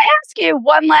 I'm going to ask you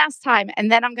one last time,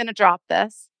 and then I'm going to drop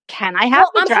this. Can I have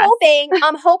the dress?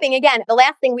 I'm hoping again, the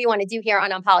last thing we want to do here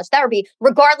on Unpolished Therapy,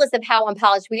 regardless of how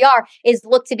unpolished we are, is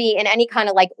look to be in any kind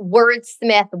of like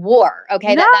wordsmith war.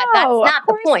 Okay. No, That's not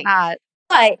the point. Not.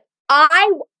 But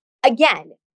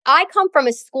I come from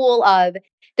a school of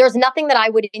there's nothing that I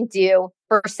wouldn't do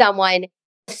for someone.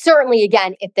 Certainly,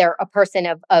 again, if they're a person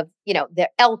of their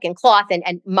elk and cloth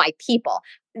and my people.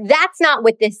 That's not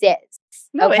what this is.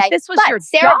 No, okay. If this was but your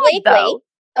Sarah job, Blakely, though.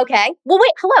 Okay. Well,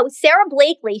 wait, hello. Sarah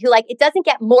Blakely, who it doesn't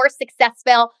get more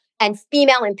successful and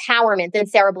female empowerment than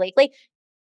Sarah Blakely.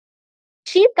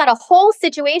 She's got a whole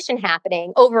situation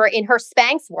happening over in her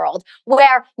Spanx world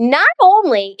where not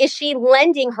only is she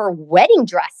lending her wedding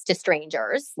dress to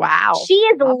strangers. Wow. She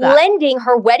is lending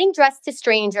her wedding dress to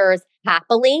strangers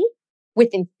happily,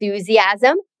 with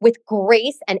enthusiasm, with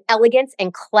grace and elegance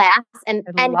and class. And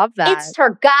love that. It's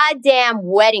her goddamn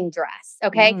wedding dress.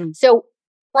 Okay. So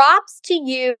props to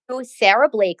you, Sarah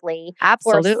Blakely,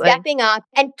 Absolutely. for stepping up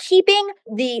and keeping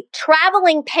the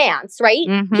traveling pants, right?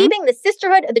 Keeping the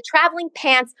sisterhood of the traveling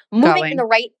pants moving in the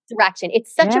right direction.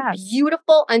 It's such a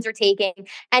beautiful undertaking.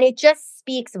 And it just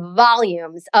speaks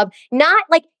volumes of not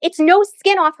like it's no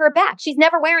skin off her back. She's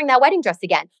never wearing that wedding dress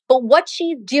again. But what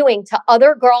she's doing to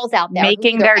other girls out there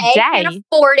making who their A, day, can't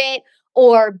afford it,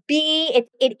 or B,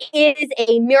 it is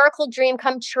a miracle dream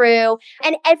come true,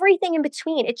 and everything in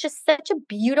between. It's just such a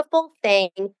beautiful thing,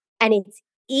 and it's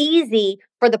easy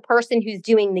for the person who's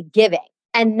doing the giving.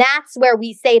 And that's where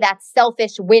we say that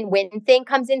selfish win-win thing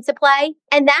comes into play.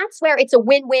 And that's where it's a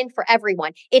win-win for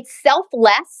everyone. It's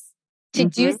selfless to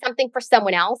do something for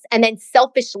someone else, and then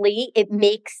selfishly, it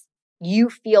makes you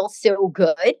feel so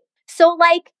good. So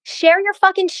share your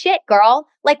fucking shit, girl.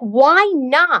 Why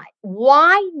not?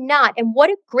 Why not? And what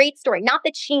a great story. Not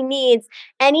that she needs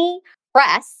any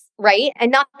press, right?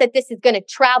 And not that this is going to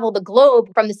travel the globe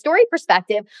from the story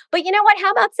perspective. But you know what?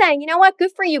 How about saying, you know what?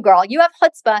 Good for you, girl. You have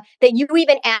chutzpah that you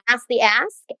even asked the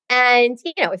ask. And,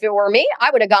 if it were me, I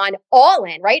would have gone all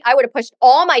in, right? I would have pushed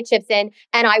all my chips in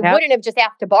and I wouldn't have just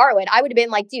asked to borrow it. I would have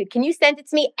been like, dude, can you send it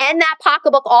to me? And that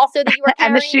pocketbook also that you were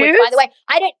carrying. And the shoes? Which, by the way,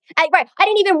 I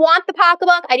didn't even want the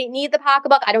pocketbook. I didn't need the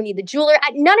pocketbook. I don't need the jewelry.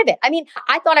 None of it. I mean,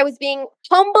 I thought I was being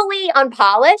humbly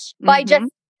unpolished by just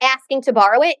asking to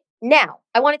borrow it. Now,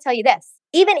 I want to tell you this.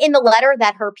 Even in the letter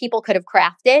that her people could have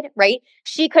crafted, right?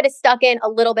 She could have stuck in a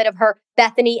little bit of her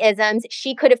Bethenny isms.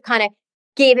 She could have kind of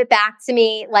gave it back to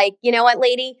me like, you know what,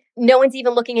 lady? No one's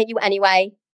even looking at you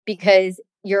anyway because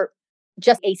you're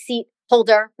just a seat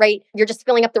holder, right? You're just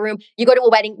filling up the room. You go to a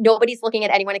wedding. Nobody's looking at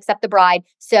anyone except the bride.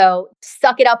 So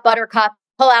suck it up, buttercup.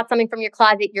 Pull out something from your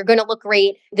closet. You're going to look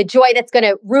great. The joy that's going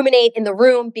to ruminate in the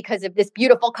room because of this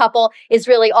beautiful couple is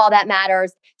really all that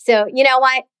matters. So you know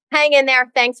what? Hang in there.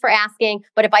 Thanks for asking.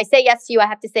 But if I say yes to you, I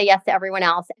have to say yes to everyone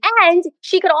else. And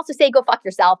she could also say, go fuck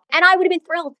yourself. And I would have been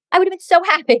thrilled. I would have been so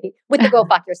happy with the go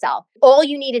fuck yourself. All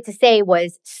you needed to say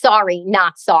was sorry,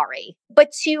 not sorry.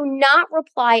 But to not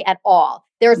reply at all.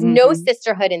 There's no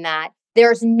sisterhood in that.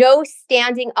 There's no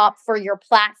standing up for your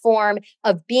platform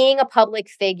of being a public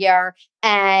figure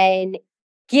and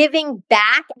giving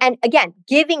back. And again,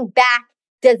 giving back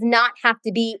does not have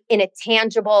to be in a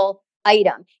tangible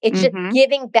item. It's just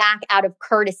giving back out of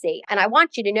courtesy. And I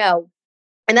want you to know,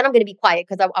 and then I'm going to be quiet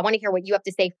because I want to hear what you have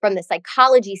to say from the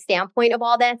psychology standpoint of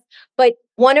all this. But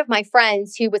one of my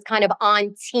friends who was kind of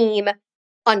on team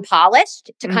unpolished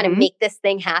to kind of make this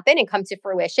thing happen and come to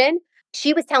fruition,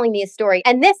 she was telling me a story.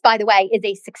 And this, by the way, is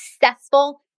a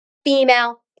successful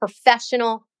female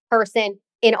professional person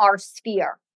in our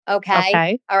sphere.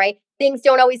 Okay. All right. Things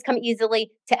don't always come easily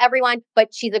to everyone,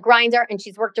 but she's a grinder and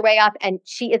she's worked her way up and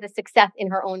she is a success in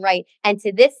her own right. And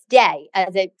to this day,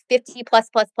 as a 50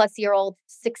 plus year old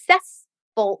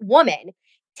successful woman,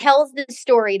 tells the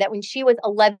story that when she was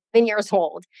 11 years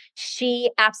old, she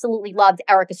absolutely loved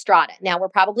Eric Estrada. Now we're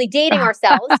probably dating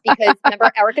ourselves because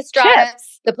remember Eric Estrada,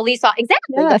 the police officer.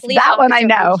 Exactly. Yes, the police that one I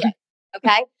know.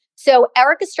 Okay. So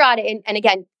Eric Estrada, and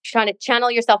again, trying to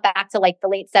channel yourself back to the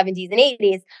late 70s and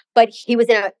 80s, but he was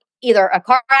in either a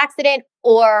car accident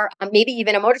or maybe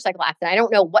even a motorcycle accident. I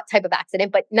don't know what type of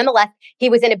accident, but nonetheless, he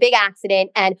was in a big accident.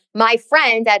 And my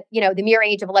friend at, the mere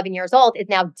age of 11 years old is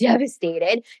now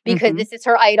devastated because this is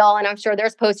her idol. And I'm sure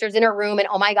there's posters in her room and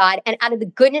oh my God. And out of the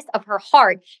goodness of her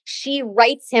heart, she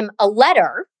writes him a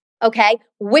letter, okay,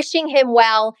 wishing him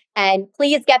well and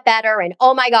please get better. And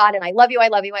oh my God. And I love you. I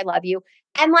love you. I love you.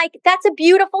 And that's a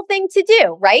beautiful thing to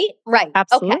do, right? Right.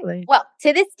 Absolutely. Okay. Well,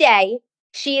 to this day,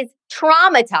 she's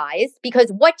traumatized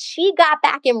because what she got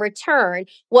back in return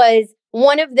was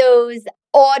one of those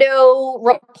auto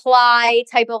reply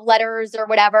type of letters or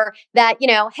whatever that,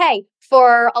 hey,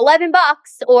 for $11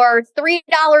 or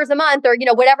 $3 a month or,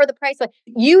 whatever the price was,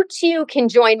 you too can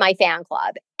join my fan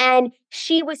club. And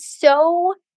she was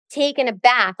so taken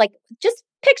aback. Like, just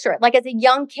picture it, like as a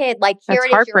young kid, like here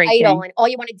That's it is, your idol, heartbreaking. and all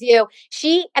you want to do.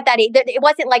 She, at that age, it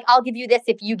wasn't like, I'll give you this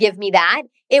if you give me that.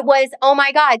 It was, oh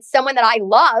my God, someone that I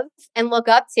love and look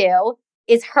up to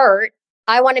is hurt.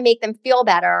 I want to make them feel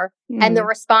better. And the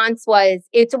response was,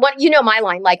 it's what, my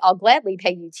line, like, I'll gladly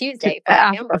pay you Tuesday for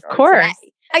a hamburger Of course.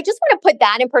 today. I just want to put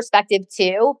that in perspective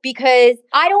too, because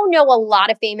I don't know a lot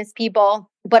of famous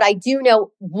people, but I do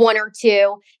know one or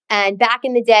two. And back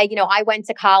in the day, I went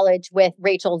to college with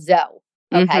Rachel Zoe.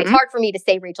 Okay. It's hard for me to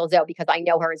say Rachel Zoe because I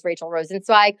know her as Rachel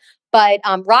Rosenzweig, but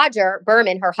Roger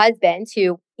Berman, her husband,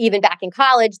 who even back in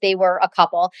college, they were a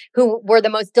couple who were the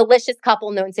most delicious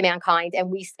couple known to mankind. And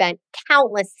we spent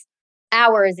countless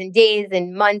hours and days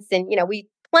and months and, we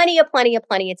plenty of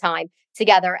time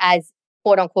together as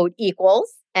quote unquote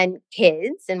equals and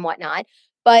kids and whatnot.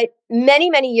 But many,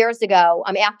 many years ago,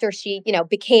 after she,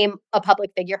 became a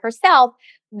public figure herself,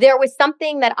 there was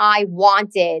something that I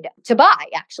wanted to buy,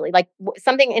 actually, like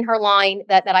something in her line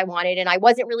that I wanted. And I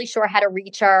wasn't really sure how to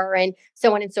reach her and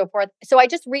so on and so forth. So I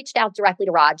just reached out directly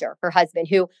to Roger, her husband,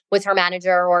 who was her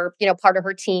manager or, part of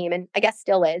her team, and I guess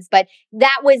still is. But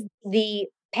that was the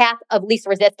path of least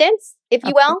resistance, if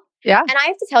you will. Yeah. And I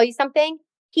have to tell you something,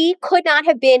 he could not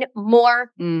have been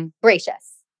more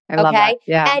gracious. I love that.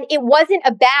 Yeah. And it wasn't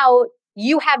about,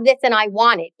 you have this and I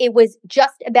want it. It was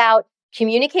just about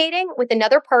communicating with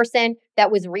another person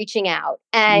that was reaching out.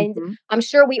 And I'm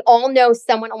sure we all know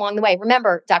someone along the way.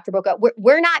 Remember, Dr. Boca,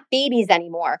 we're not babies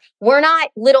anymore. We're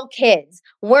not little kids.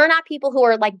 We're not people who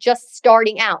are like just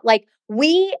starting out. Like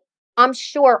I'm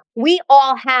sure we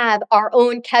all have our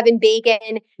own Kevin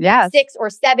Bacon, 6 or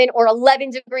 7 or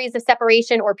 11 degrees of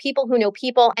separation, or people who know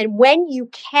people. And when you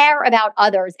care about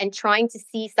others and trying to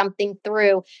see something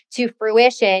through to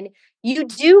fruition, you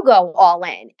do go all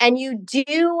in and you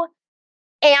do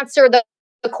answer the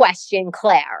question,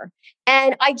 Claire.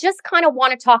 And I just kind of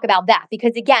want to talk about that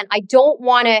because, again, I don't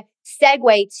want to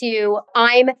segue to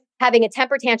I'm having a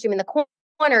temper tantrum in the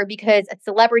corner because a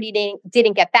celebrity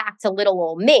didn't get back to little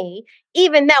old me,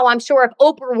 even though I'm sure if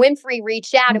Oprah Winfrey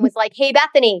reached out and was like, hey,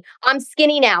 Bethenny, I'm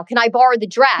skinny now. Can I borrow the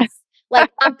dress?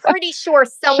 Like, I'm pretty sure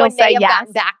someone may have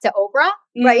gotten back to Oprah,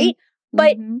 right?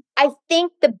 But I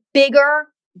think the bigger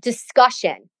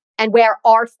discussion and where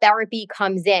our therapy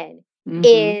comes in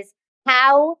is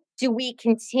how do we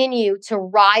continue to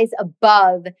rise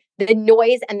above the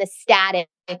noise and the static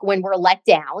when we're let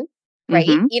down, right?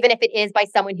 Even if it is by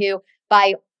someone who,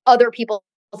 by other people's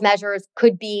measures,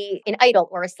 could be an idol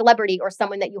or a celebrity or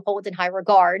someone that you hold in high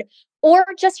regard, or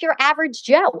just your average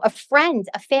Joe, a friend,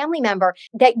 a family member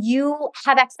that you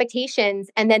have expectations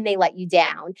and then they let you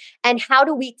down. And how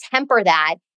do we temper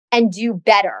that and do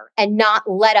better and not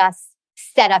let us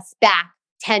set us back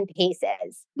 10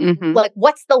 paces? Like,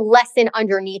 what's the lesson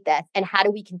underneath this? And how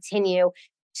do we continue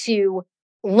to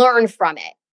learn from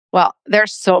it? Well,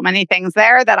 there's so many things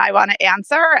there that I want to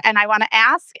answer and I want to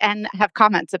ask and have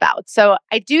comments about. So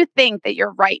I do think that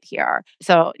you're right here.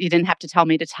 So you didn't have to tell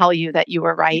me to tell you that you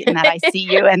were right and that I see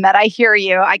you and that I hear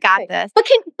you. I got this. But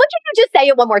can you just say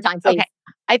it one more time, please? Okay.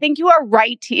 I think you are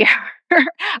right here.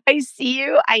 I see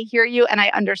you, I hear you, and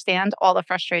I understand all the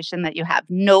frustration that you have.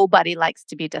 Nobody likes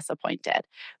to be disappointed,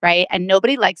 right? And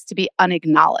nobody likes to be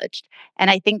unacknowledged. And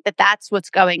I think that that's what's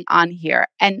going on here.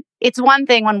 And it's one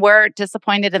thing when we're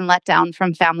disappointed and let down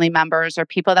from family members or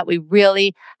people that we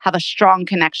really have a strong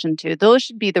connection to. Those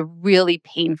should be the really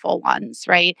painful ones,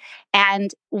 right?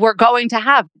 And we're going to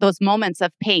have those moments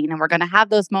of pain and we're going to have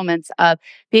those moments of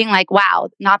being like, wow,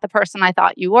 not the person I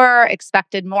thought you were,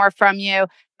 expected more from you.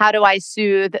 How do I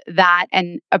soothe that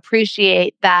and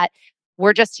appreciate that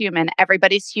we're just human?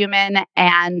 Everybody's human.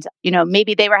 And,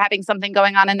 maybe they were having something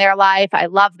going on in their life. I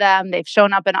love them. They've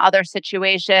shown up in other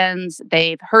situations.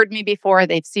 They've heard me before.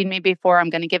 They've seen me before. I'm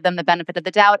going to give them the benefit of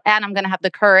the doubt. And I'm going to have the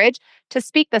courage to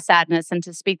speak the sadness and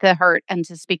to speak the hurt and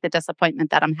to speak the disappointment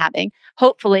that I'm having,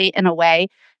 hopefully in a way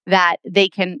that they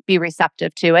can be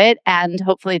receptive to it. And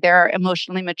hopefully they're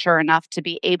emotionally mature enough to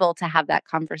be able to have that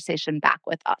conversation back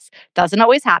with us. Doesn't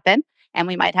always happen. And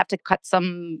we might have to cut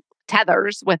some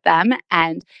tethers with them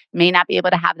and may not be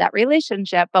able to have that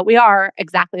relationship. But we are,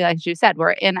 exactly like you said,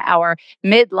 we're in our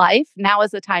midlife. Now is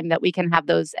the time that we can have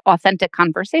those authentic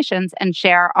conversations and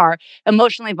share our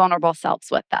emotionally vulnerable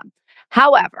selves with them.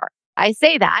 However, I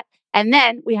say that, and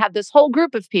then we have this whole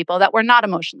group of people that we're not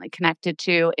emotionally connected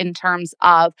to in terms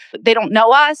of they don't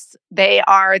know us, they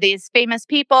are these famous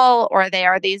people, or they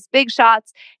are these big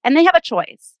shots, and they have a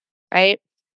choice, right?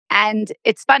 And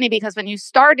it's funny because when you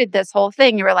started this whole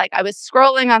thing, you were like, I was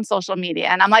scrolling on social media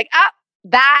and I'm like,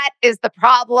 that is the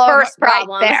problem First right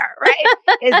problem. there,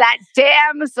 right? Is that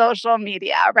damn social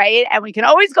media, right? And we can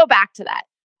always go back to that.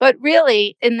 But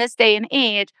really, in this day and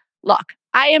age, look,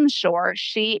 I am sure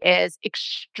she is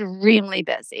extremely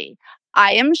busy.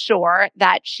 I am sure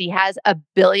that she has a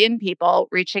billion people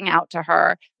reaching out to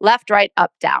her left, right,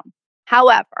 up, down.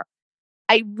 However,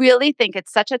 I really think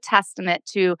it's such a testament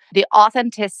to the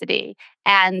authenticity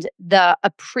and the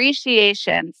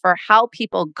appreciation for how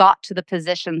people got to the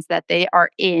positions that they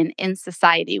are in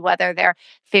society, whether they're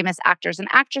famous actors and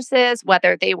actresses,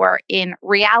 whether they were in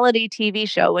reality TV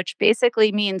show, which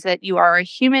basically means that you are a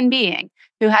human being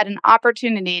who had an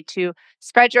opportunity to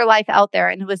spread your life out there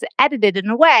and it was edited in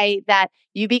a way that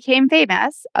you became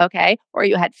famous, okay? Or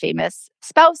you had famous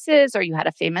spouses, or you had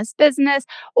a famous business,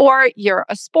 or you're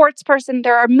a sports person.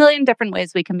 There are a million different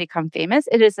ways we can become famous.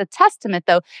 It is a testament,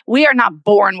 though. We are not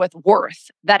born with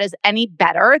worth that is any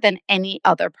better than any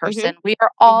other person. We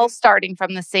are all starting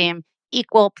from the same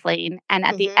equal plane. And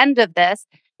at the end of this,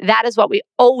 that is what we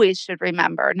always should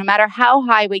remember. No matter how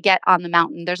high we get on the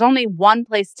mountain, there's only one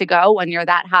place to go when you're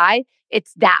that high.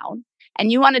 It's down. And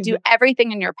you want to do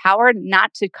everything in your power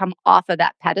not to come off of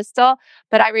that pedestal.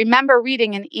 But I remember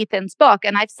reading in Ethan's book,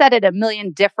 and I've said it a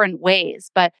million different ways,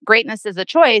 but Greatness is a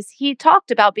Choice. He talked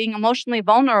about being emotionally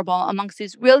vulnerable amongst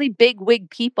these really big wig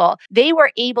people. They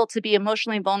were able to be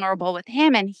emotionally vulnerable with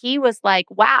him. And he was like,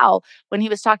 wow, when he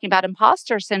was talking about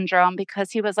imposter syndrome, because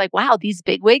he was like, wow, these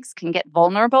big wigs can get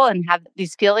vulnerable and have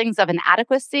these feelings of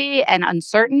inadequacy and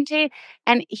uncertainty.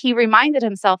 And he reminded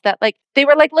himself that like they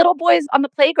were like little boys on the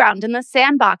playground in the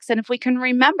sandbox. And if we can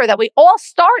remember that we all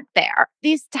start there,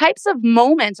 these types of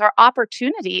moments are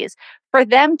opportunities for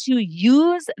them to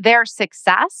use their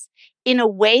success in a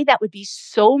way that would be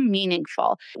so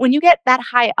meaningful. When you get that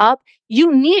high up,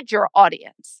 you need your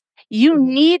audience. You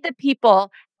need the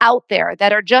people out there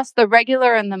that are just the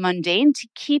regular and the mundane to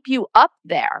keep you up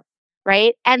there,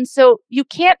 right? And so you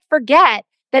can't forget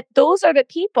that those are the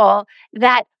people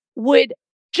that would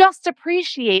just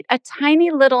appreciate a tiny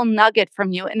little nugget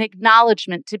from you, an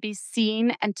acknowledgement to be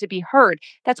seen and to be heard.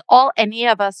 That's all any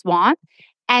of us want.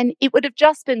 And it would have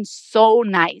just been so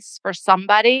nice for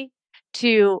somebody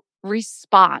to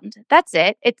respond. That's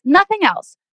it. It's nothing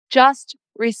else. Just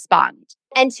respond.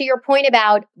 And to your point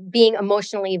about being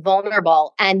emotionally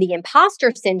vulnerable and the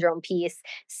imposter syndrome piece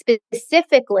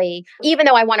specifically, even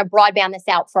though I want to broadband this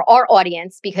out for our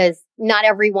audience, because not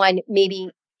everyone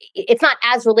maybe it's not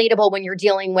as relatable when you're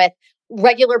dealing with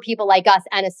regular people like us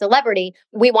and a celebrity.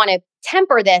 We want to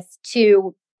temper this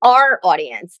to our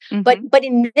audience. But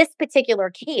in this particular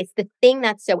case, the thing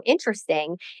that's so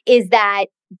interesting is that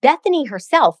Bethenny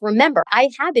herself, remember, I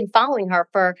have been following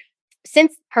her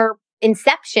since her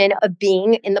inception of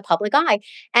being in the public eye.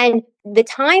 And the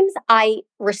times I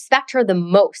respect her the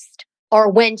most are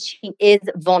when she is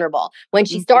vulnerable. When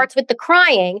she starts with the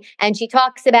crying and she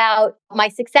talks about my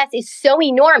success is so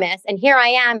enormous. And here I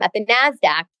am at the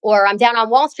NASDAQ, or I'm down on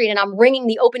Wall Street and I'm ringing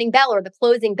the opening bell or the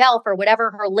closing bell for whatever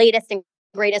her latest and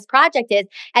greatest project is.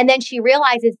 And then she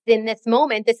realizes in this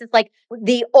moment, this is like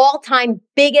the all-time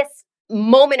biggest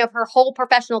moment of her whole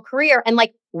professional career. And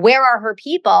like, where are her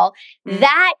people?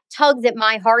 That tugs at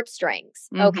my heartstrings.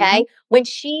 Okay. When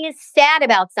she is sad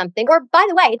about something, or by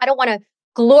the way, I don't want to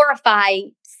glorify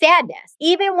sadness,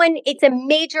 even when it's a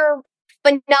major,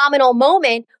 phenomenal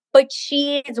moment, but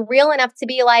she is real enough to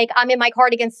be like, I'm in my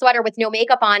cardigan sweater with no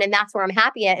makeup on, and that's where I'm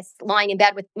happiest, lying in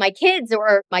bed with my kids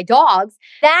or my dogs.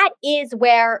 That is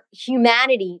where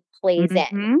humanity plays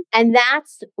in. And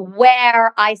that's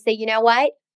where I say, you know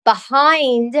what?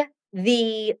 Behind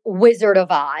the Wizard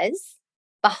of Oz,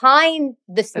 behind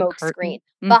the smoke screen,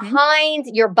 behind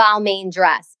your Balmain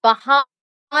dress, behind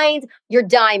your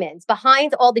diamonds,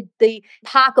 behind all the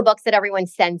pocketbooks that everyone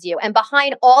sends you, and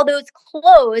behind all those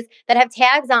clothes that have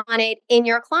tags on it in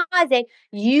your closet,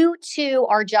 you too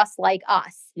are just like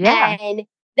us. Yeah. And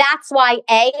that's why,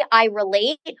 I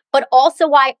relate, but also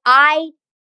why I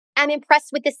am impressed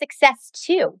with the success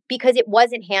too, because it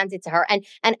wasn't handed to her. And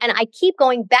I keep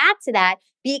going back to that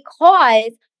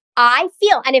because I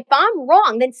feel, and if I'm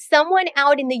wrong, then someone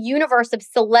out in the universe of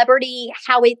celebrity,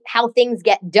 how things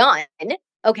get done,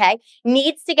 okay,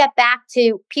 needs to get back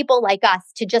to people like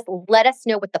us to just let us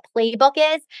know what the playbook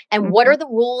is and what are the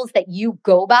rules that you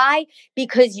go by,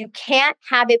 because you can't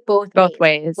have it both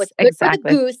ways. What's good for the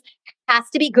goose has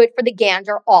to be good for the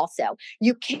gander also.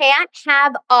 You can't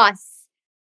have us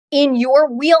in your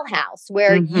wheelhouse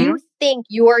where you think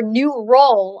your new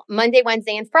role Monday,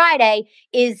 Wednesday, and Friday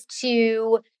is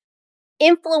to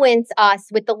influence us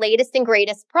with the latest and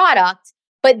greatest product,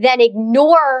 but then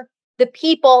ignore the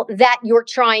people that you're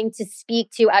trying to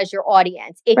speak to as your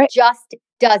audience. It just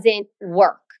doesn't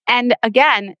work. And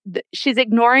again, she's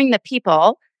ignoring the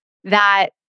people that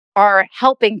are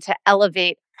helping to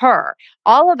elevate her.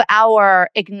 All of our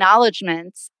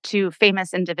acknowledgments to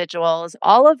famous individuals,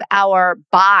 all of our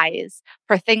buys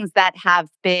for things that have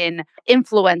been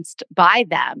influenced by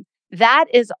them, that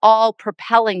is all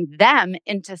propelling them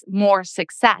into more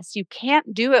success. You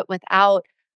can't do it without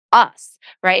us,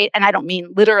 right? And I don't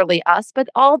mean literally us, but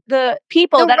all the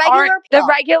people that aren't the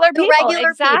regular people.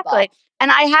 Exactly. And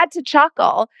I had to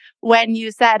chuckle when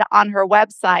you said on her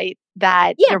website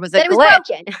that there was a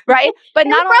glitch, right? But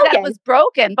not only that it was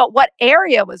broken, but what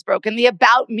area was broken? The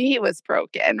about me was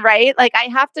broken, right? Like I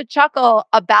have to chuckle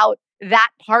about that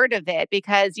part of it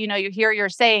because, you're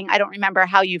saying, I don't remember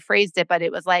how you phrased it, but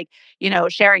it was like,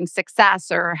 sharing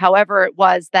success or however it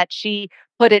was that she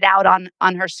put it out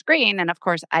on her screen. And of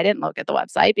course, I didn't look at the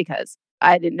website because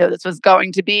I didn't know this was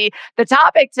going to be the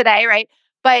topic today, right?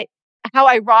 But how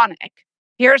ironic.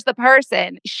 Here's the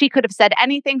person. She could have said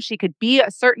anything. She could be a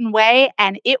certain way,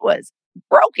 and it was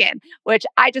broken, which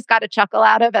I just got a chuckle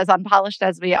out of, as unpolished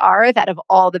as we are, that of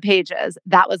all the pages,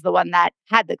 that was the one that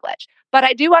had the glitch. But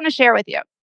I do want to share with you,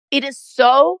 it is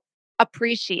so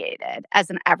appreciated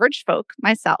as an average folk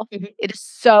myself. It is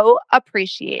so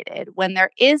appreciated when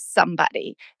there is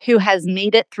somebody who has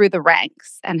made it through the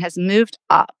ranks and has moved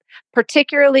up,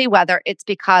 particularly whether it's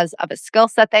because of a skill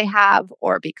set they have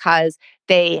or because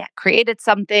they created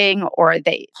something or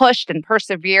they pushed and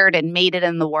persevered and made it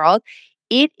in the world.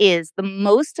 It is the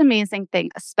most amazing thing,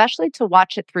 especially to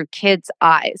watch it through kids'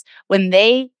 eyes when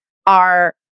they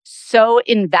are so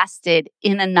invested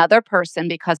in another person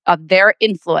because of their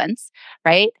influence,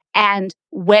 right? And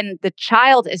when the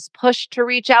child is pushed to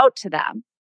reach out to them,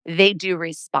 they do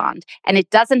respond. And it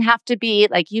doesn't have to be,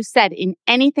 like you said, in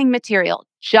anything material,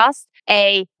 just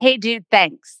a, hey, dude,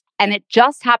 thanks. And it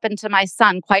just happened to my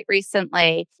son quite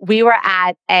recently. We were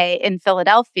in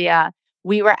Philadelphia.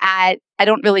 I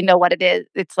don't really know what it is.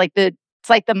 It's like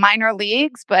the minor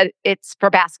leagues, but it's for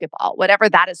basketball, whatever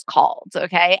that is called.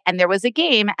 Okay. And there was a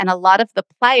game, and a lot of the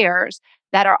players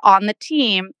that are on the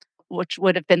team, which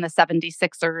would have been the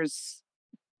 76ers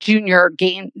junior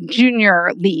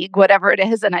league, whatever it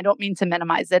is. And I don't mean to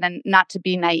minimize it and not to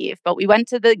be naive, but we went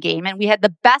to the game and we had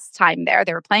the best time there.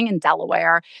 They were playing in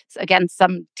Delaware against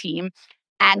some team.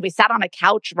 And we sat on a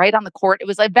couch right on the court. It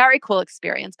was a very cool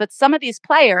experience. But some of these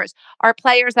players are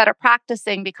players that are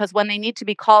practicing because when they need to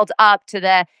be called up to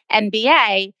the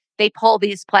NBA, they pull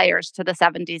these players to the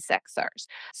 76ers.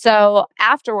 So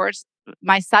afterwards,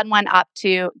 my son went up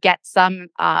to get some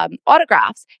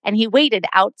autographs, and he waited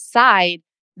outside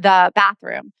the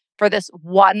bathroom for this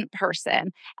one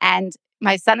person. And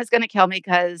my son is going to kill me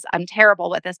because I'm terrible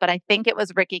with this, but I think it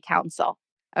was Ricky Council.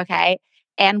 Okay.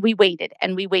 And we waited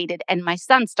and we waited. And my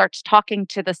son starts talking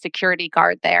to the security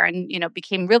guard there and,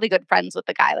 became really good friends with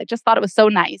the guy. Like, just thought it was so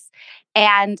nice.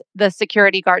 And the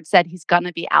security guard said, he's going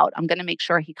to be out. I'm going to make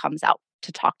sure he comes out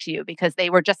to talk to you, because they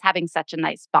were just having such a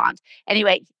nice bond.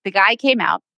 Anyway, the guy came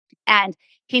out, and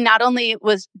he not only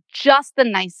was just the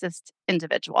nicest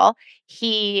individual,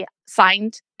 he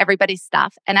signed everybody's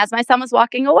stuff. And as my son was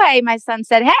walking away, my son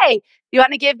said, hey, you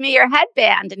want to give me your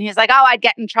headband? And he was like, oh, I'd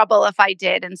get in trouble if I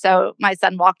did. And so my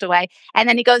son walked away. And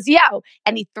then he goes, yo,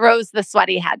 and he throws the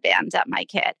sweaty headband at my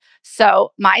kid.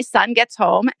 So my son gets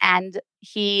home and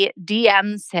he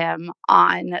DMs him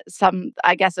on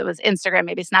I guess it was Instagram,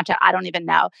 maybe Snapchat, I don't even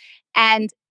know. And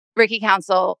Ricky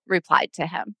Council replied to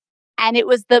him. And it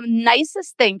was the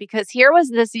nicest thing, because here was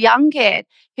this young kid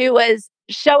who was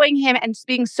showing him and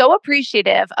being so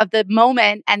appreciative of the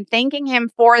moment and thanking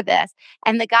him for this.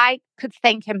 And the guy could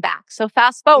thank him back. So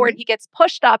fast forward, he gets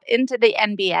pushed up into the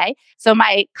NBA. So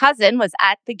my cousin was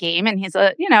at the game, and he's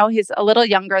a little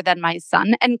younger than my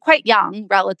son and quite young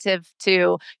relative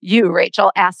to you,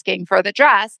 Rachel, asking for the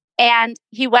dress. And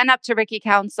he went up to Ricky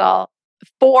Council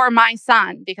for my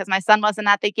son because my son wasn't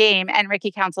at the game, and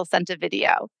Ricky Council sent a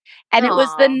video. And it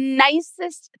was the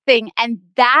nicest thing. And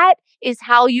that is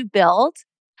how you build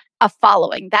a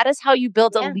following. That is how you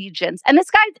build allegiance. And this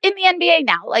guy's in the NBA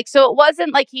now. So it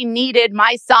wasn't like he needed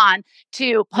my son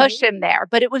to push him there,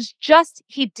 but it was just,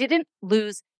 he didn't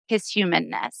lose his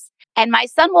humanness. And my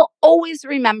son will always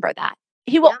remember that.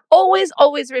 He will always,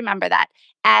 always remember that.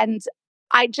 And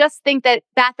I just think that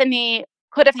Bethenny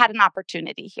could have had an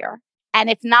opportunity here. And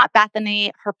if not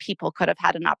Bethenny, her people could have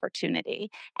had an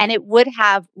opportunity. And it would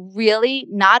have really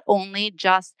not only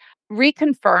just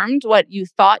reconfirmed what you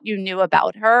thought you knew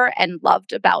about her and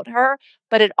loved about her,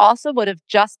 but it also would have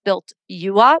just built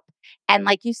you up And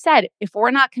like you said, if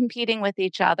we're not competing with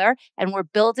each other and we're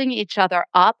building each other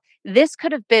up, this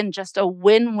could have been just a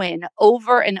win-win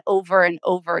over and over and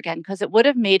over again because it would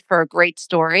have made for a great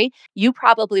story. You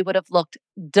probably would have looked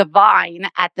divine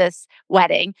at this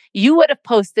wedding. You would have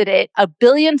posted it a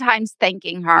billion times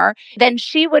thanking her. Then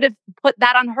she would have put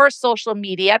that on her social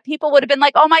media. People would have been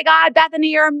like, oh my God,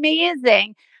 Bethenny, you're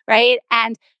amazing. Right.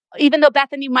 And even though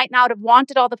Bethenny might not have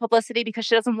wanted all the publicity because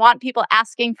she doesn't want people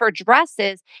asking for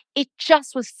dresses, it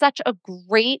just was such a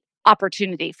great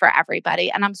opportunity for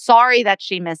everybody. And I'm sorry that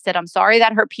she missed it. I'm sorry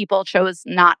that her people chose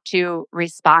not to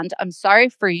respond. I'm sorry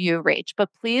for you, Rach, but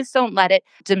please don't let it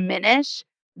diminish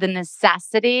the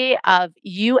necessity of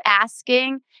you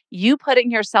asking, you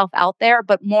putting yourself out there,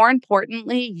 but more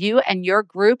importantly, you and your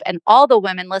group and all the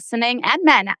women listening and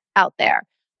men out there,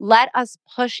 let us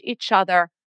push each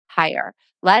other higher.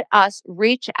 Let us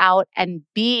reach out and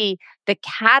be the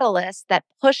catalyst that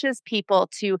pushes people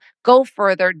to go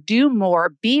further, do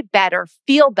more, be better,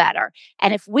 feel better.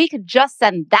 And if we could just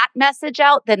send that message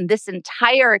out, then this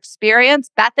entire experience,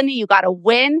 Bethenny, you got to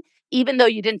win, even though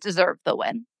you didn't deserve the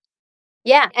win.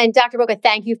 Yeah. And Dr. Boca,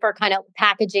 thank you for kind of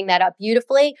packaging that up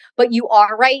beautifully. But you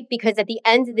are right, because at the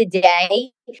end of the day,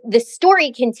 the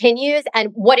story continues. And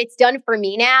what it's done for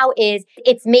me now is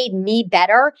it's made me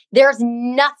better. There's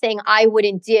nothing I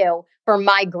wouldn't do for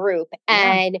my group.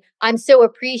 And I'm so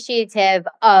appreciative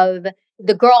of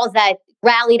the girls that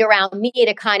rallied around me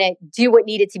to kind of do what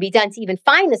needed to be done to even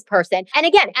find this person. And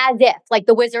again, as if like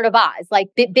the Wizard of Oz, like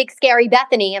big scary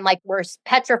Bethenny, and like we're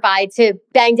petrified to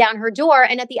bang down her door.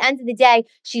 And at the end of the day,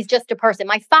 she's just a person.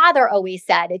 My father always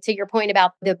said, to your point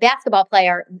about the basketball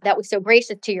player that was so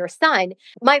gracious to your son,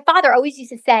 my father always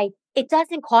used to say, it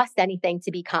doesn't cost anything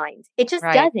to be kind. It just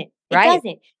doesn't. It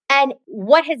doesn't. And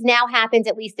what has now happened,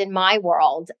 at least in my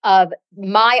world, of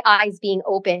my eyes being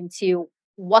open to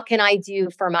what can I do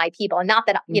for my people? And not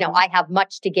that, you know, I have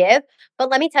much to give,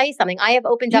 but let me tell you something. I have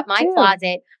opened up my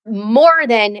closet more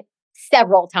than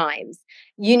several times.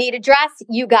 You need a dress,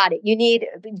 you got it. You need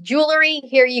jewelry,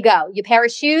 here you go. You pair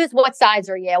of shoes, what size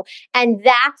are you? And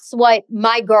that's what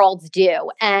my girls do.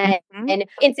 And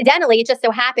incidentally, it just so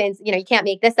happens, you know, you can't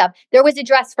make this up. There was a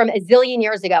dress from a zillion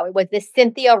years ago. It was this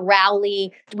Cynthia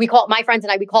Rowley, we called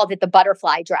it the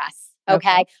butterfly dress.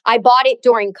 Okay. I bought it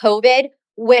during COVID,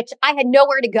 which I had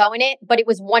nowhere to go in it, but it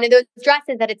was one of those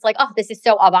dresses that it's like, oh, this is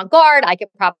so avant-garde. I could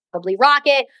probably rock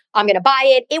it. I'm going to buy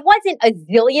it. It wasn't a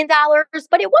zillion dollars,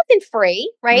 but it wasn't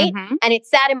free, right? And it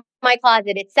sat in my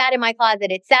closet. It sat in my closet.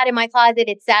 It sat in my closet.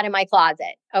 It sat in my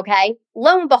closet. Okay.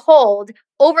 Lo and behold,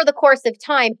 over the course of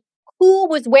time, who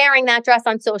was wearing that dress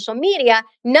on social media?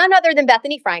 None other than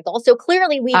Bethenny Frankel. So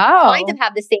clearly we kind of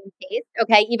have the same taste,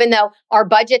 okay, even though our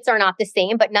budgets are not the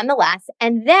same, but nonetheless.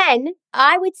 And then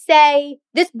I would say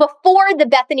this before the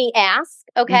Bethenny Ask,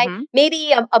 okay,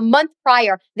 maybe a month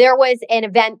prior, there was an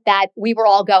event that we were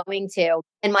all going to.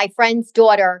 And my friend's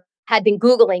daughter had been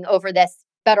Googling over this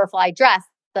butterfly dress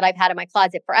that I've had in my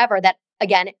closet forever that,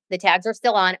 again, the tags are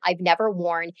still on. I've never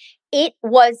worn. It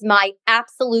was my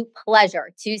absolute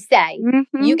pleasure to say,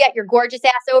 you get your gorgeous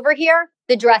ass over here.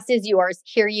 The dress is yours.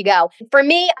 Here you go. For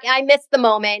me, I missed the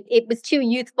moment. It was too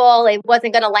youthful. It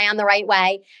wasn't going to land the right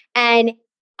way. And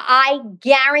I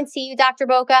guarantee you, Dr.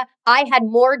 Boca, I had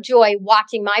more joy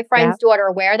watching my friend's daughter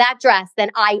wear that dress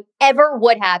than I ever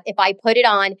would have if I put it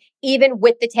on, even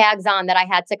with the tags on that I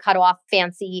had to cut off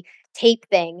fancy tape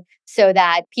thing so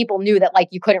that people knew that like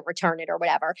you couldn't return it or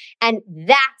whatever. And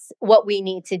that's what we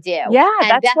need to do. Yeah,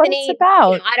 and that's Bethenny, what it's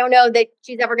about. You know, I don't know that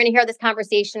she's ever going to hear this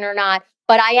conversation or not,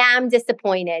 but I am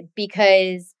disappointed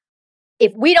because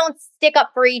if we don't stick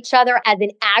up for each other as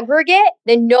an aggregate,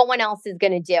 then no one else is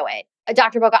going to do it.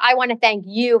 Dr. Boca, I want to thank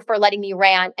you for letting me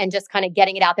rant and just kind of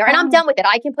getting it out there. And I'm done with it.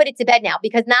 I can put it to bed now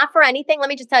because not for anything. Let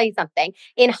me just tell you something.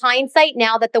 In hindsight,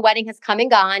 now that the wedding has come and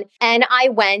gone, and I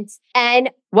went and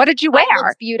what did you wear? I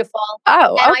looked beautiful.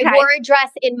 Oh, and okay. I wore a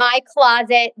dress in my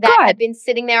closet that had been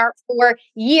sitting there for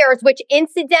years, which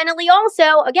incidentally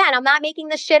also, again, I'm not making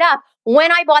this shit up.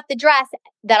 When I bought the dress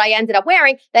that I ended up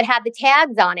wearing that had the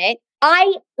tags on it,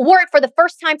 I wore it for the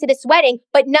first time to this wedding,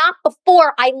 but not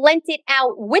before I lent it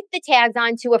out with the tags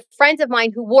on to a friend of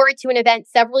mine who wore it to an event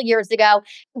several years ago,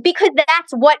 because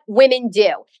that's what women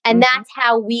do. And that's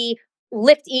how we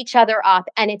lift each other up.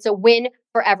 And it's a win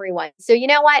for everyone. So you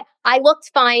know what? I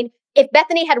looked fine. If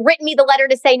Bethenny had written me the letter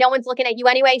to say no one's looking at you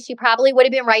anyway, she probably would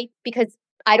have been right, because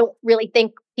I don't really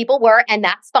think people were, and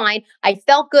that's fine. I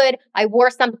felt good. I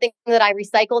wore something that I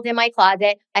recycled in my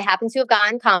closet. I happen to have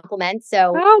gotten compliments.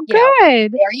 So, you know,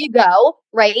 there you go.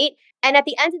 Right. And at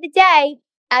the end of the day,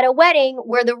 at a wedding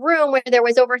where there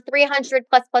was over 300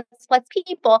 plus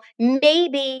people,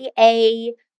 maybe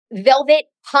a velvet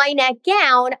high neck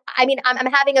gown. I mean,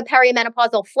 I'm having a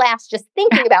perimenopausal flash just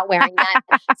thinking about wearing that.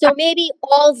 So maybe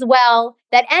all's well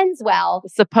that ends well.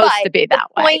 It's supposed to be that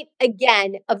way. way. Point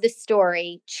again of the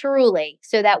story, truly,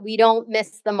 so that we don't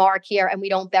miss the mark here and we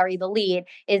don't bury the lead,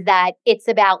 is that it's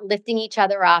about lifting each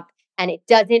other up, and it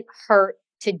doesn't hurt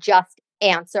to just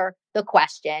answer the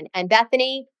question. And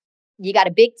Bethenny, you got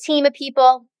a big team of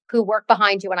people who work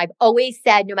behind you. And I've always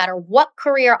said, no matter what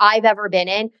career I've ever been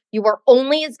in, you are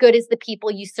only as good as the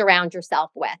people you surround yourself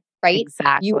with, right?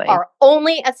 Exactly. You are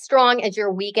only as strong as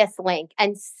your weakest link.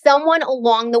 And someone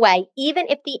along the way, even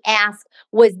if the ask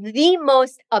was the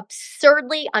most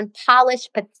absurdly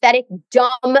unpolished, pathetic,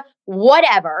 dumb,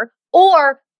 whatever,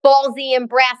 or ballsy and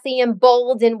brassy and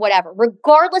bold and whatever,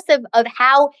 regardless of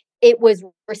how it was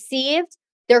received,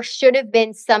 there should have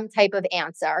been some type of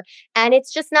answer. And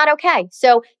it's just not okay.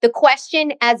 So the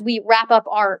question as we wrap up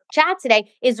our chat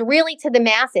today is really to the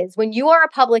masses. When you are a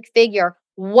public figure,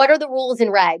 what are the rules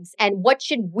and regs? And what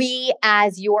should we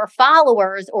as your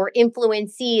followers or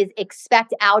influencees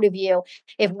expect out of you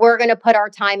if we're going to put our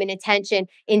time and attention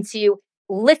into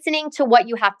listening to what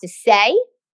you have to say?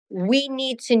 We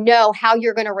need to know how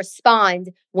you're going to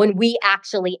respond when we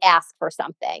actually ask for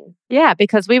something. Yeah,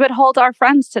 because we would hold our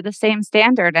friends to the same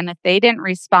standard. And if they didn't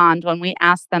respond when we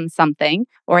asked them something,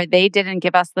 or they didn't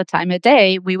give us the time of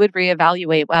day, we would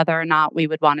reevaluate whether or not we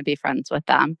would want to be friends with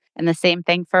them. And the same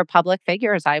thing for public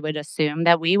figures. I would assume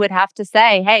that we would have to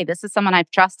say, hey, this is someone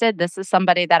I've trusted. This is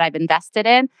somebody that I've invested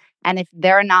in. And if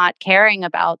they're not caring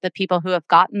about the people who have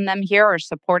gotten them here or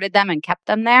supported them and kept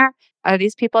them there, are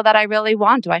these people that I really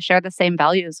want? Do I share the same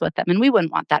values with them? And we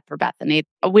wouldn't want that for Bethenny.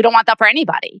 We don't want that for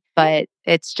anybody, but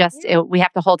it's just, we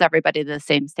have to hold everybody to the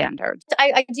same standard.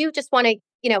 I do just want to,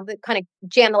 kind of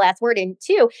jam the last word in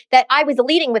too, that I was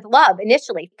leading with love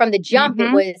initially from the jump.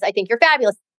 It was, I think you're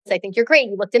fabulous. I think you're great.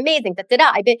 You looked amazing. Da, da,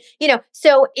 da. I've been,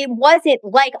 so it wasn't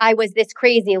like I was this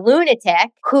crazy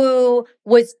lunatic who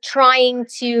was trying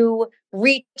to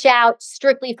reach out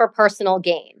strictly for personal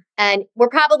gain. And we're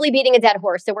probably beating a dead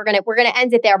horse, so we're gonna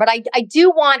end it there. But I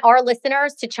do want our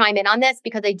listeners to chime in on this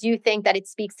because I do think that it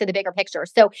speaks to the bigger picture.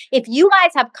 So if you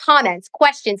guys have comments,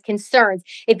 questions, concerns,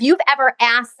 if you've ever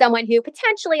asked someone who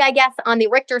potentially, I guess, on the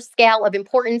Richter scale of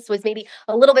importance was maybe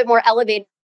a little bit more elevated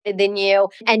than you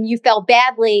and you felt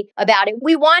badly about it,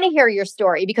 we want to hear your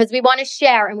story because we want to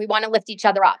share and we want to lift each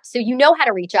other up. So you know how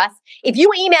to reach us. If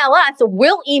you email us,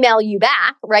 we'll email you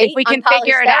back, right? If we can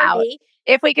figure it out.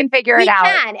 If we can figure it out. We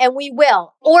can and we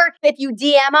will. Or if you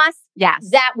DM us, yes,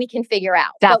 that we can figure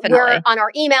out. Definitely. But we're on our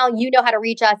email. You know how to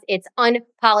reach us. It's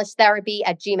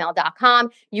unpolishedtherapy@gmail.com.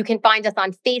 You can find us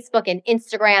on Facebook and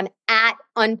Instagram at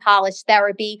Unpolished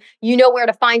Therapy. You know where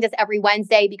to find us every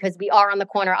Wednesday because we are on the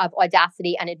corner of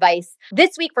audacity and advice.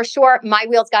 This week, for sure, my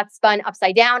wheels got spun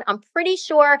upside down. I'm pretty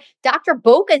sure Dr.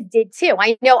 Boca did too.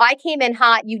 I know I came in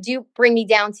hot. You do bring me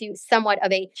down to somewhat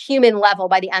of a human level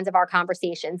by the end of our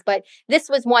conversations. But this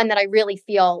was one that I really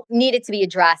feel needed to be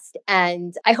addressed.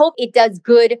 And I hope it does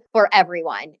good for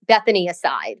everyone, Bethenny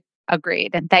aside.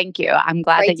 Agreed. And thank you. I'm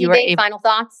glad that you were able. Final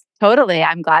thoughts? Totally.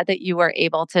 I'm glad that you were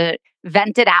able to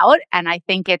vent it out. And I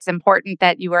think it's important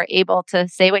that you were able to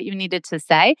say what you needed to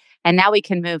say. And now we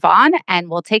can move on and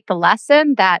we'll take the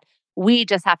lesson that we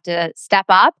just have to step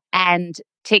up and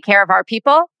take care of our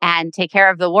people and take care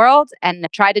of the world and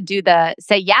try to do the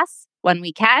say yes when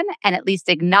we can and at least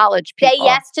acknowledge people. Say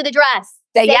yes to the dress.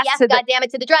 Say yes to goddamn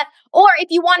it, to the dress. Or if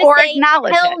you want to say hell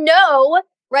no,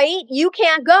 right? You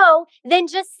can't go, then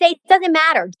just say, it doesn't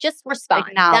matter. Just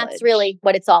respond. That's really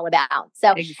what it's all about.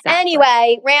 So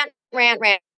anyway, rant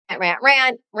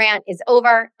is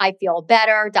over. I feel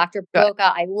better. Dr.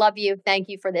 Boca, I love you. Thank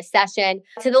you for this session.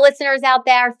 To the listeners out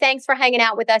there, thanks for hanging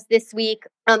out with us this week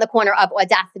on the corner of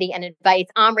audacity and advice.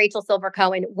 I'm Rachel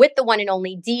Silver-Cohen with the one and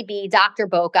only DB, Dr.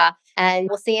 Boca. And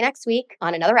we'll see you next week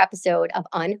on another episode of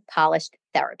Unpolished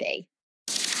Therapy.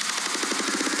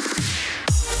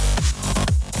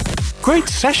 Great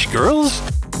sesh, girls!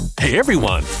 Hey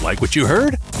everyone, like what you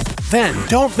heard? Then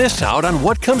don't miss out on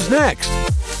what comes next.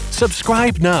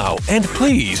 Subscribe now and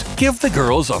please give the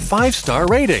girls a 5-star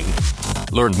rating.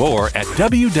 Learn more at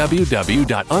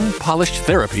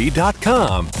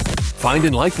www.unpolishedtherapy.com. Find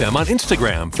and like them on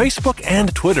Instagram, Facebook,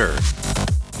 and Twitter.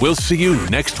 We'll see you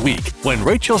next week when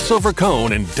Rachel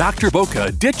Silver-Cohen and Dr.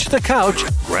 Boca ditch the couch,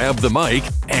 grab the mic,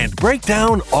 and break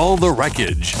down all the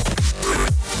wreckage.